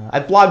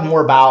 I've blogged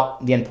more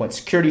about the endpoint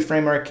security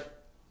framework,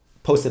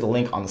 posted a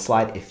link on the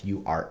slide if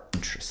you are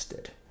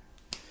interested.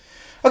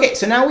 Okay,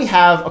 so now we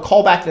have a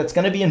callback that's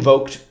going to be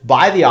invoked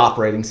by the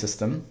operating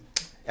system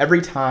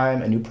every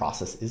time a new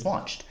process is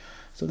launched.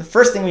 So the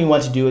first thing we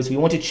want to do is we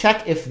want to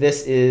check if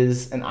this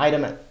is an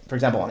item, for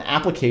example, an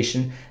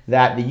application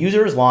that the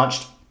user has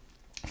launched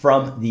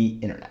from the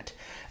internet.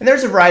 And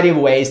there's a variety of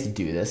ways to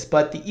do this,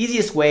 but the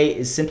easiest way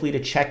is simply to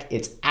check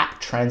its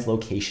app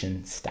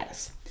translocation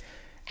status.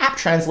 App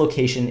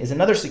translocation is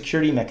another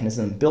security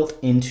mechanism built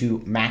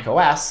into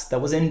macOS that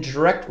was in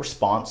direct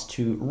response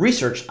to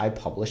research I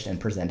published and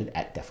presented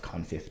at DEF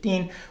CON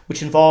 15,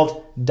 which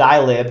involved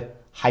dilib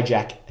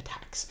hijack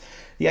attacks.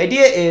 The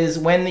idea is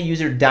when the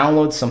user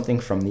downloads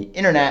something from the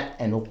internet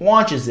and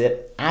launches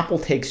it, Apple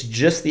takes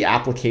just the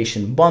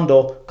application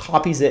bundle,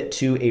 copies it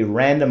to a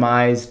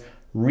randomized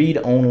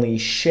read-only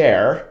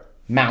share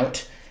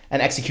mount,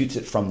 and executes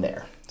it from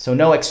there. So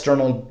no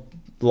external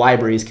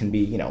libraries can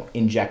be,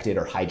 injected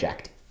or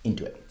hijacked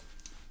into it.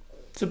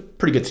 It's a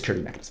pretty good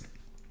security mechanism.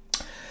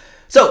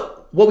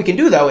 So what we can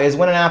do, though, is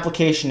when an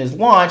application is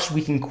launched,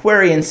 we can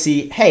query and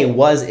see, hey,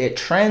 was it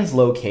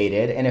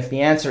translocated? And if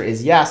the answer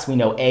is yes, we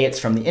know A, it's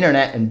from the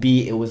internet, and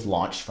B, it was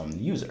launched from the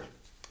user.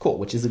 Cool,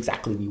 which is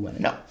exactly what we want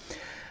to know.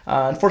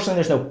 Unfortunately,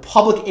 there's no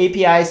public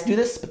APIs to do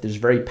this, but there's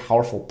very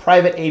powerful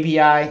private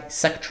API.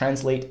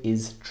 SecTranslate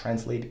is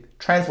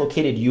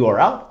translocated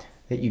URL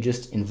that you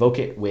just invoke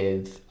it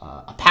with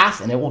a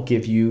path, and it will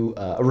give you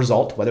a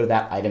result, whether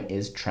that item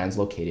is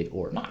translocated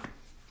or not.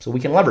 So we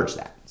can leverage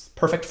that. It's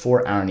perfect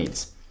for our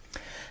needs.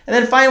 And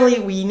then finally,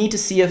 we need to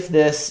see if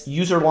this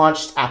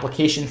user-launched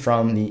application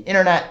from the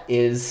internet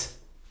is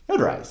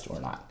notarized or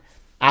not.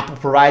 Apple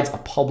provides a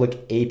public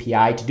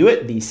API to do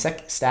it, the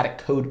sec static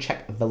code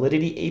check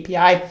validity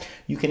API.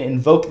 You can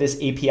invoke this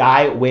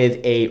API with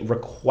a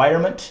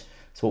requirement.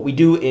 So what we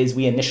do is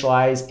we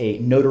initialize a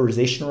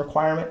notarization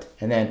requirement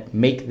and then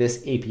make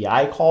this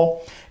API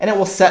call, and it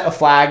will set a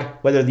flag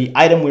whether the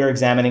item we're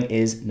examining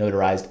is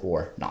notarized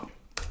or not.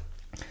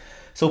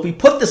 So if we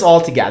put this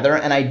all together,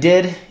 and I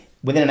did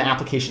within an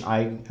application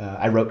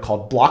I wrote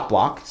called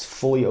BlockBlock, it's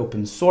fully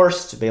open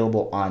source,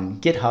 available on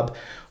GitHub,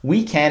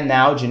 we can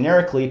now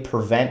generically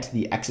prevent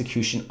the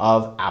execution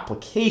of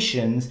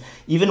applications,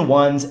 even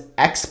ones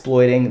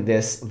exploiting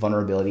this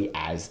vulnerability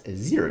as a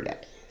 0-day.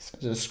 So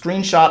there's a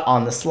screenshot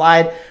on the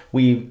slide.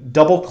 We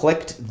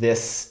double-clicked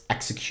this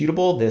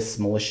executable, this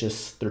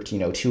malicious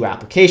 1302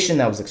 application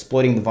that was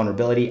exploiting the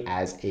vulnerability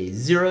as a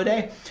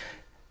 0-day.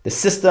 The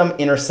system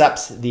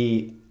intercepts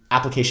the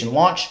application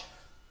launch.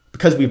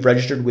 Because we've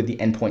registered with the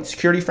endpoint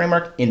security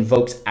framework,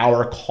 invokes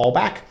our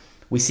callback.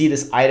 We see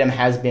this item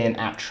has been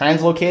app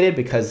translocated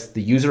because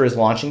the user is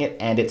launching it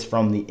and it's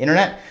from the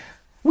internet.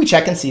 We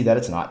check and see that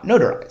it's not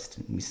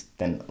notarized. We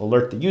then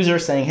alert the user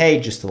saying, hey,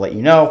 just to let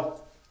you know,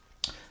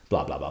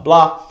 blah, blah, blah,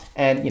 blah,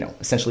 and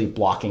essentially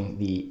blocking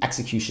the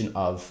execution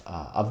of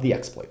the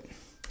exploit.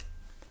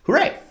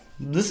 Hooray,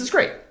 this is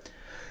great.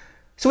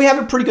 So we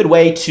have a pretty good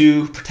way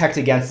to protect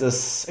against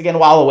this, again,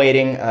 while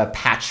awaiting a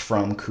patch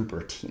from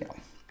Cupertino.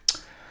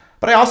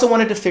 But I also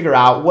wanted to figure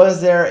out,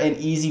 was there an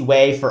easy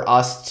way for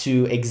us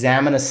to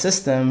examine a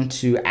system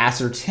to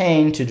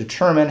ascertain, to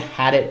determine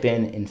had it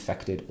been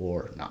infected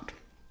or not?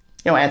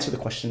 Answer the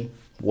question,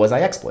 was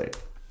I exploited?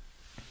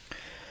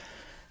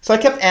 So I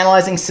kept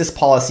analyzing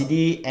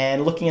syspolicyd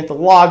and looking at the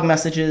log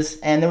messages,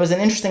 and there was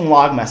an interesting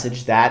log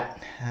message that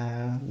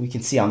we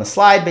can see on the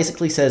slide.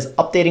 Basically says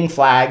updating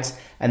flags,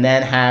 and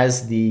then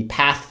has the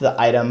path to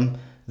the item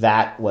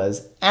that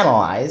was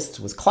analyzed,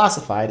 was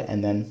classified,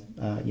 and then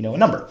a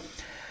number.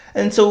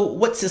 And so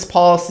what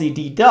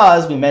syspolicyd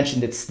does, we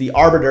mentioned it's the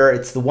arbiter,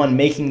 it's the one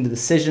making the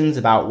decisions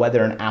about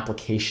whether an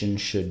application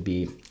should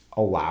be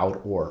allowed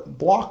or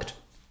blocked.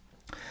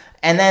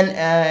 And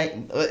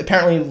then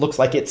apparently it looks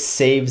like it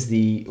saves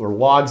or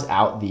logs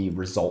out the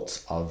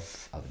results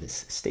of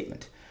this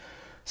statement.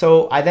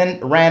 So I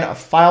then ran a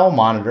file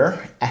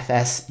monitor,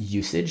 fs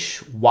usage,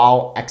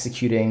 while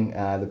executing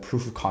the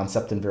proof of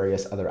concept and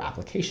various other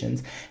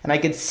applications. And I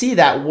could see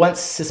that once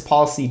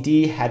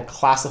syspolicyd had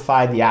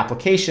classified the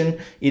application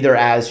either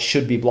as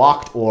should be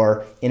blocked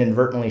or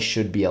inadvertently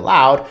should be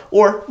allowed,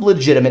 or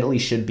legitimately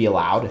should be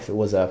allowed if it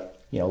was a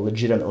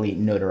legitimately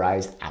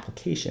notarized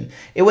application,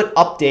 it would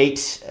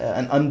update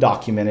an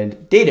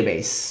undocumented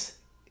database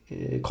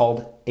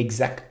called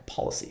exec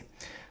policy.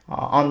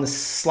 On the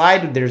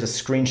slide, there's a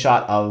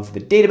screenshot of the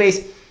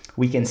database.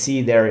 We can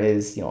see there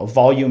is a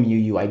volume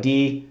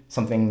UUID,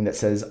 something that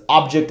says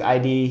object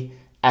ID,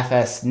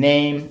 FS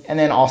name, and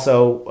then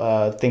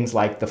also things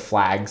like the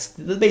flags,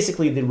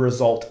 basically the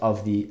result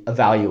of the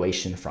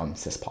evaluation from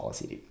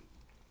syspolicyd.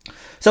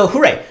 So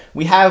hooray,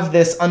 we have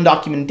this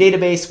undocumented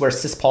database where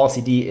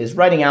syspolicyd is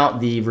writing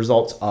out the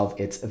results of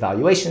its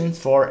evaluations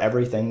for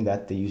everything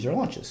that the user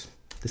launches.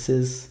 This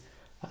is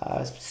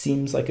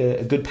seems like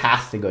a good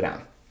path to go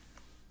down.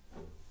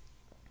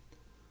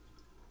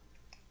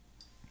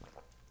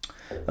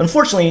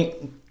 Unfortunately,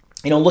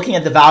 looking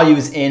at the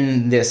values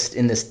in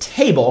this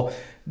table,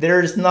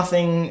 there's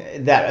nothing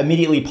that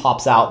immediately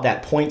pops out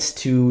that points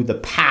to the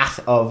path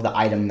of the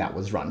item that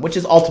was run, which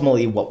is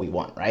ultimately what we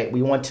want, right?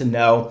 We want to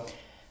know,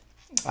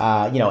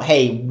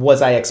 hey,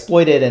 was I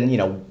exploited,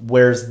 and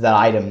where's the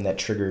item that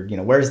triggered,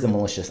 where's the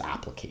malicious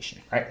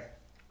application, right?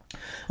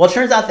 Well, it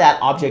turns out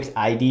that object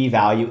ID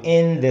value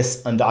in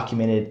this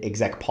undocumented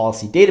exec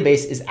policy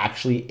database is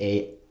actually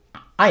a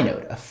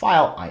inode, a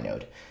file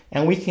inode.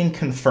 And we can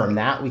confirm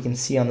that. We can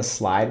see on the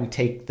slide, we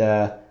take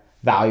the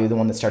value, the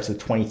one that starts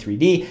with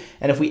 23D,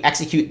 and if we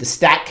execute the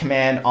stat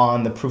command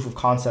on the proof of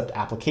concept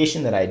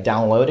application that I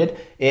downloaded,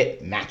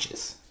 it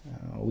matches.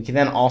 We can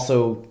then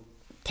also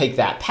take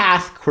that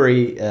path,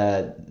 query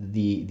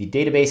the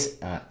database,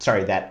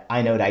 that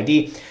inode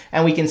ID,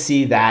 and we can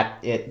see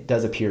that it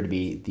does appear to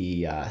be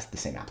the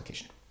same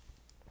application.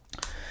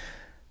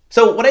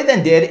 So what I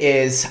then did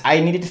is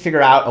I needed to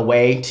figure out a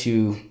way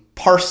to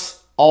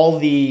parse all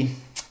the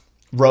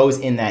rows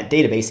in that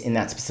database, in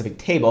that specific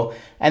table,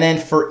 and then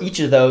for each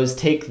of those,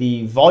 take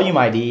the volume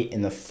ID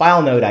and the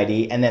file node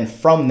ID, and then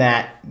from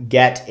that,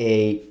 get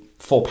a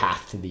full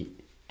path to the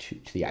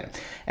item.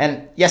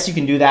 And yes, you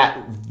can do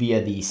that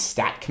via the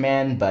stat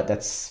command, but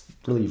that's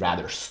really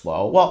rather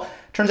slow. Well,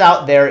 turns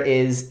out there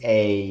is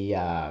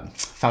a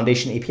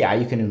foundation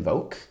API you can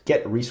invoke,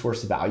 get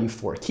resource value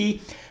for a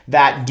key,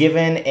 that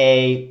given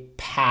a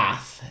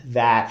path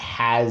that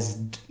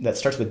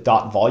starts with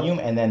 .volume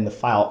and then the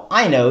file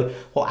inode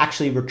will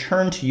actually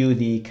return to you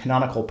the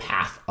canonical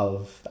path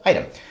of the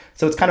item.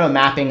 So it's kind of a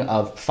mapping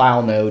of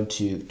file node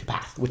to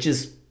path, which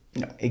is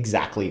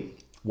exactly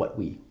what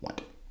we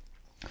want.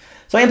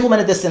 So I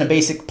implemented this in a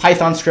basic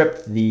Python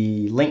script.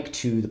 The link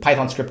to the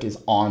Python script is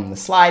on the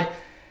slide.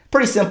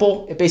 Pretty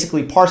simple. It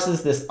basically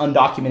parses this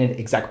undocumented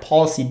exec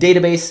policy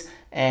database,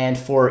 and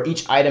for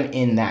each item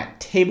in that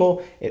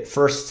table, it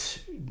first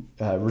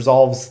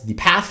resolves the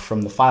path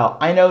from the file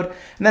inode,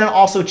 and then it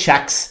also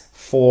checks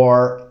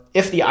for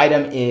if the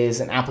item is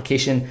an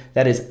application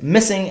that is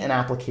missing an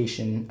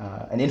application,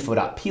 an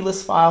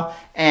info.plist file,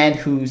 and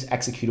whose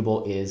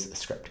executable is a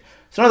script.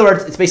 So in other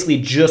words, it's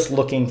basically just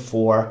looking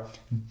for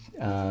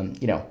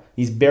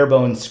these bare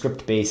bones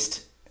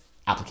script-based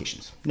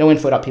applications. No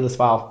info.plist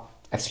file,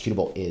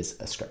 executable is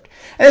a script.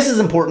 And this is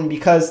important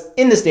because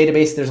in this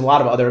database, there's a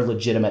lot of other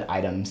legitimate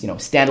items,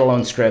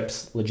 standalone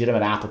scripts,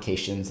 legitimate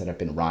applications that have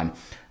been run.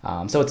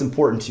 So it's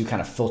important to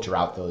kind of filter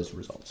out those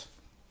results.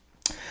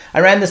 I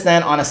ran this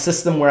then on a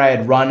system where I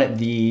had run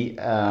the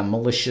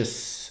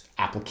malicious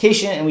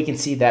application, and we can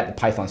see that the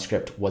Python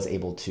script was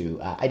able to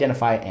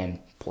identify and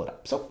pull it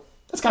up. So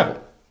that's kind of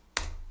cool.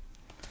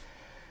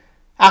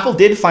 Apple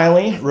did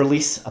finally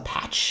release a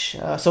patch.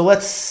 So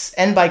let's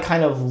end by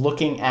kind of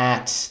looking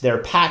at their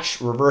patch,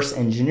 reverse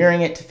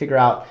engineering it to figure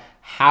out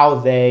how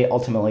they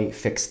ultimately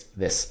fixed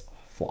this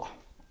flaw.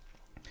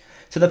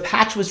 So the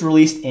patch was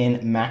released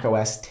in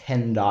macOS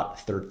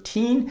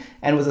 10.13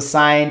 and was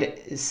assigned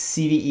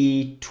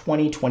CVE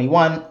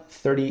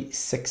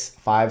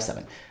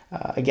 2021-3657.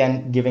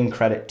 Again, giving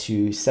credit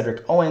to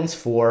Cedric Owens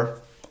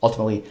for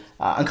ultimately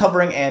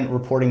uncovering and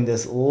reporting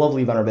this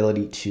lovely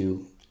vulnerability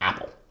to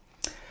Apple.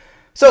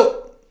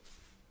 So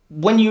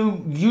when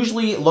you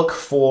usually look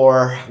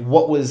for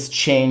what was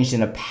changed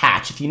in a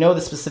patch, if you know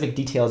the specific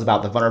details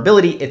about the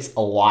vulnerability, it's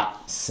a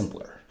lot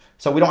simpler.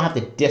 So we don't have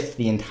to diff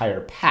the entire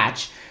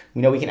patch.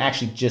 We know we can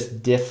actually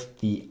just diff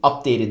the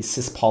updated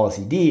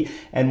syspolicyd.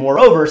 And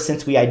moreover,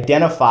 since we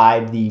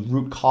identified the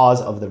root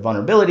cause of the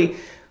vulnerability,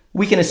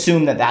 we can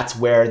assume that that's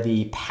where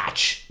the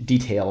patch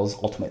details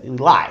ultimately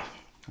lie.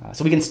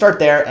 So we can start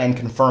there and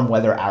confirm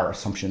whether our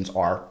assumptions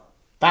are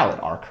valid,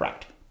 are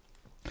correct.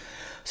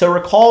 So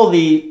recall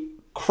the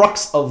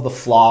crux of the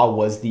flaw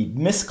was the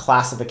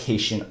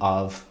misclassification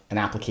of an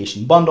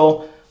application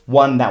bundle,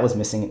 one that was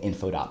missing an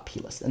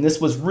info.plist. And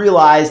this was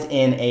realized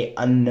in an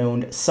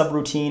unknown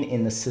subroutine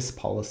in the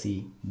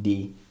syspolicyd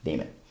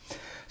daemon.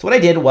 So what I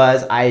did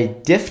was I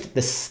diffed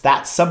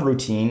that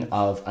subroutine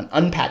of an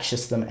unpatched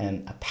system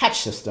and a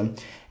patched system.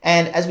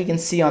 And as we can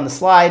see on the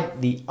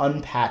slide, the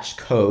unpatched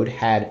code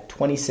had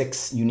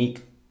 26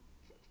 unique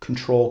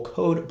control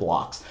code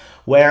blocks,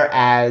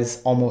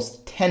 whereas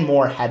almost 10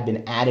 more had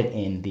been added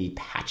in the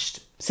patched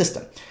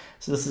system.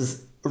 So this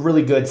is a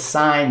really good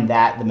sign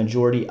that the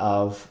majority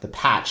of the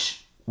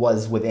patch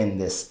was within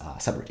this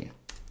subroutine.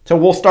 So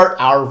we'll start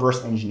our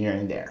reverse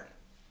engineering there.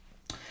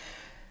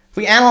 If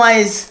we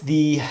analyze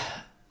the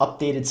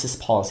updated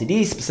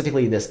syspolicyd,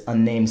 specifically this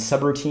unnamed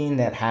subroutine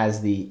that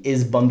has the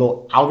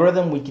isBundle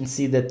algorithm, we can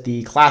see that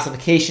the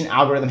classification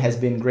algorithm has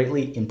been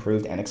greatly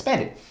improved and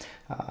expanded.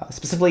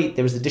 Specifically,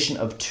 there was the addition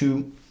of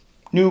 2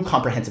 new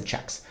comprehensive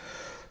checks.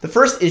 The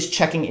first is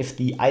checking if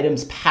the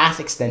item's path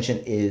extension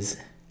is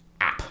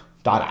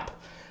app.app.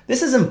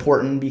 This is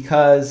important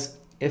because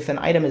if an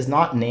item is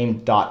not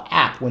named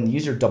 .app, when the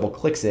user double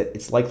clicks it,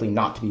 it's likely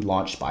not to be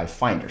launched by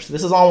Finder. So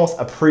this is almost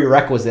a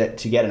prerequisite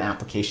to get an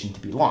application to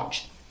be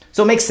launched.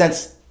 So it makes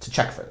sense to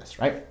check for this,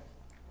 right?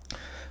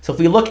 So if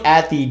we look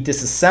at the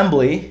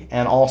disassembly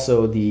and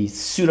also the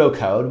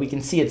pseudocode, we can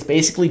see it's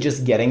basically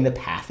just getting the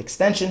path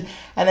extension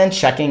and then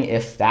checking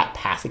if that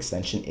path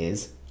extension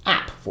is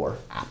app for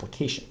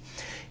application.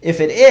 If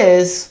it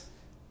is,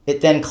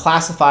 it then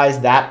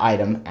classifies that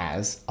item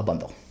as a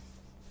bundle.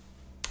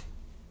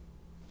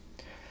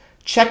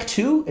 Check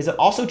 2 is it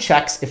also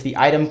checks if the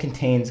item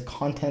contains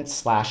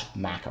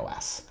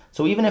content/MacOS.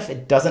 So even if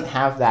it doesn't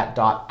have that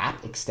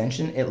 .app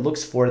extension, it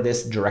looks for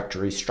this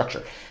directory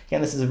structure.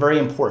 Again, this is a very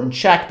important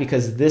check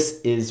because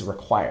this is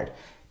required.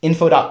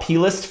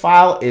 Info.plist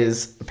file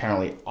is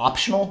apparently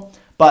optional,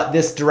 but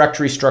this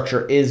directory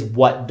structure is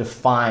what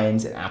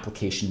defines an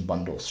application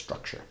bundle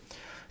structure.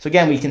 So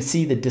again, we can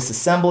see the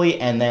disassembly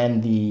and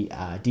then the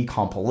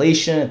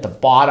decompilation at the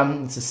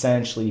bottom. It's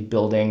essentially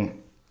building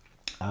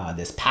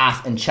this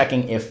path and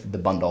checking if the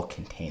bundle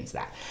contains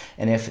that.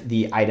 And if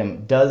the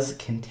item does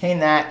contain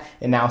that,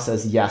 it now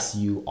says, yes,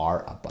 you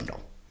are a bundle.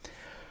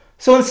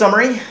 So in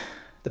summary,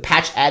 the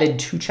patch added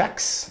 2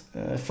 checks.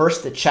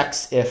 First, it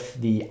checks if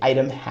the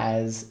item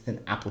has an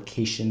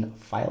application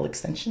file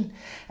extension.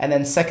 And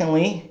then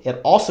secondly,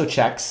 it also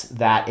checks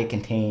that it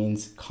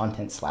contains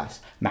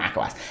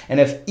content/macOS.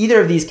 And if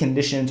either of these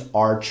conditions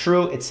are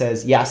true, it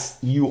says, yes,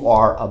 you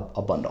are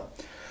a bundle.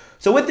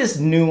 So with this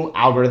new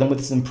algorithm, with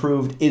this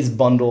improved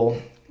isBundle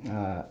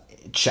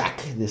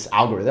check, this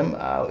algorithm,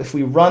 if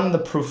we run the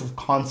proof of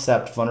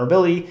concept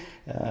vulnerability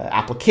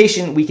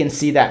application, we can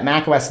see that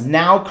macOS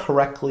now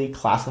correctly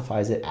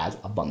classifies it as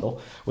a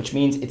bundle, which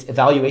means its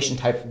evaluation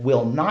type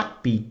will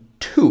not be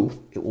 2,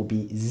 it will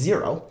be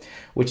 0,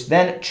 which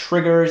then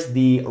triggers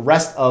the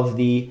rest of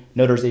the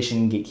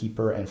notarization,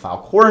 gatekeeper, and file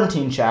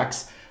quarantine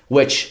checks,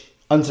 which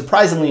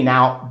unsurprisingly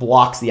now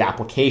blocks the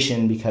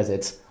application because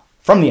it's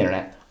from the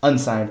internet,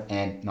 unsigned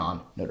and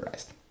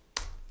non-notarized.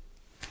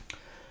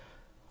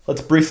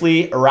 Let's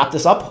briefly wrap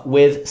this up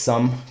with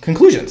some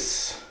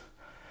conclusions.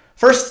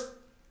 First,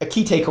 a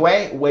key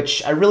takeaway,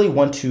 which I really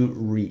want to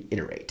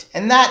reiterate,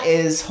 and that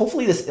is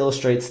hopefully this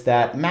illustrates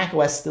that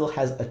macOS still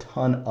has a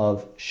ton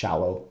of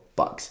shallow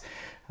bugs.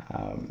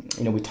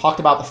 We talked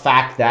about the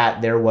fact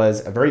that there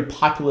was a very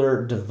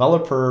popular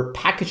developer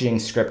packaging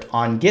script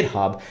on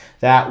GitHub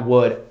that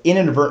would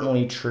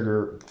inadvertently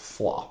trigger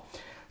flaw.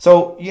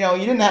 So, you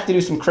didn't have to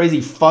do some crazy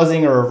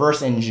fuzzing or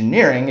reverse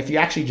engineering. If you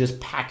actually just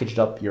packaged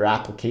up your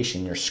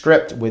application, your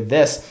script with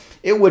this,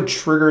 it would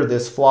trigger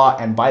this flaw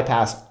and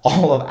bypass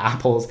all of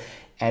Apple's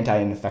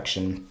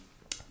anti-infection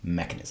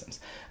mechanisms.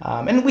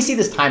 And we see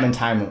this time and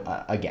time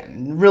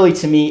again. Really,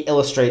 to me,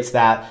 illustrates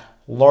that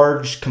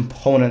large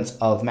components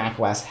of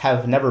macOS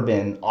have never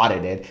been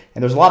audited,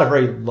 and there's a lot of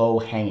very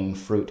low-hanging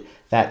fruit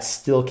that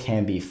still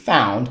can be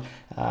found.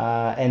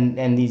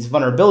 And these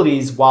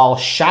vulnerabilities, while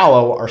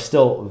shallow, are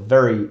still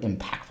very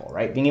impactful,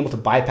 right? Being able to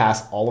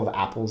bypass all of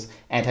Apple's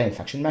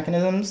anti-infection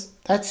mechanisms,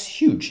 that's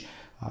huge.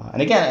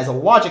 And again, as a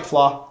logic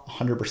flaw,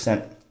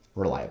 100%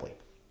 reliably.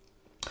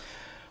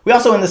 We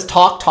also in this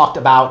talk talked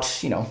about,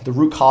 the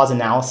root cause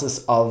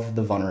analysis of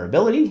the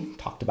vulnerability,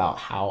 talked about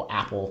how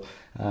Apple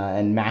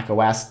and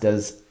macOS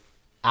does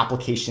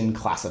application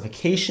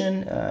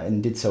classification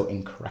and did so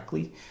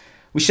incorrectly.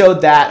 We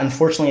showed that,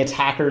 unfortunately,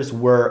 attackers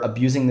were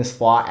abusing this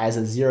flaw as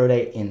a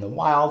 0-day in the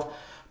wild,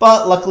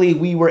 but luckily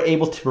we were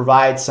able to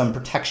provide some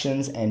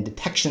protections and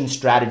detection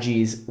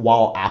strategies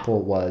while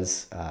Apple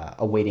was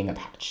awaiting a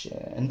patch.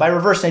 And by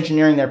reverse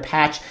engineering their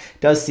patch,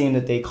 it does seem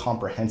that they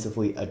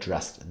comprehensively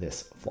addressed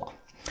this flaw.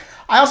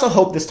 I also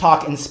hope this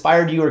talk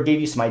inspired you or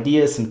gave you some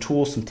ideas, some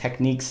tools, some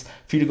techniques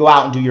for you to go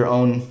out and do your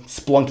own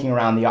splunking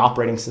around the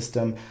operating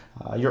system,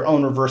 your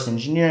own reverse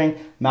engineering,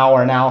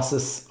 malware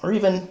analysis, or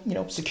even,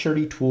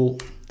 security tool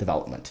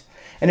development.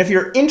 And if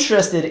you're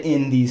interested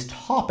in these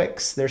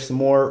topics, there's some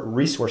more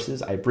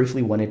resources I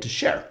briefly wanted to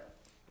share.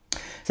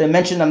 As I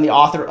mentioned, I'm the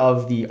author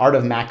of The Art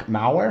of Mac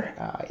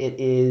Malware. It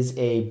is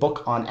a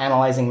book on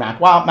analyzing Mac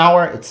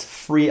malware. It's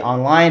free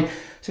online.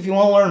 So if you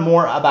want to learn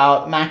more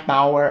about Mac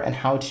malware and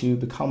how to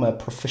become a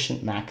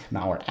proficient Mac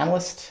malware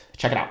analyst,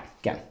 check it out.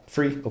 Again,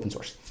 free, open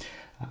source.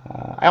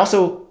 I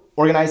also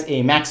organize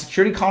a Mac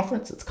security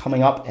conference. It's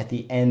coming up at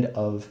the end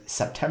of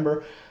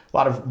September. A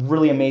lot of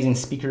really amazing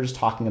speakers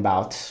talking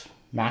about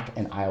Mac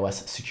and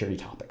iOS security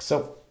topics.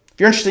 So if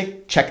you're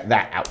interested, check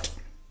that out.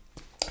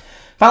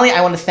 Finally,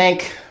 I want to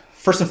thank,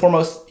 first and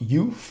foremost,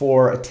 you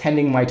for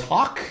attending my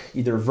talk,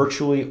 either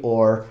virtually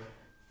or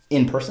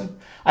in person.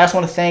 I also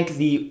want to thank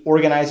the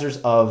organizers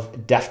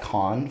of DEF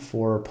CON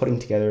for putting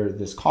together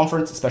this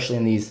conference, especially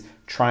in these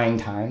trying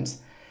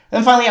times. And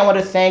then finally, I want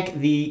to thank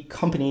the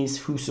companies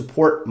who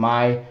support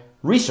my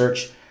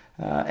research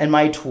and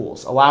my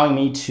tools, allowing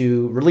me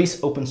to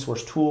release open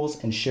source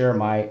tools and share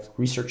my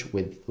research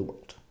with the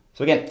world.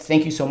 So again,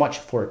 thank you so much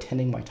for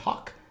attending my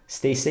talk.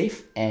 Stay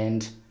safe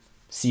and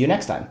see you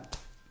next time.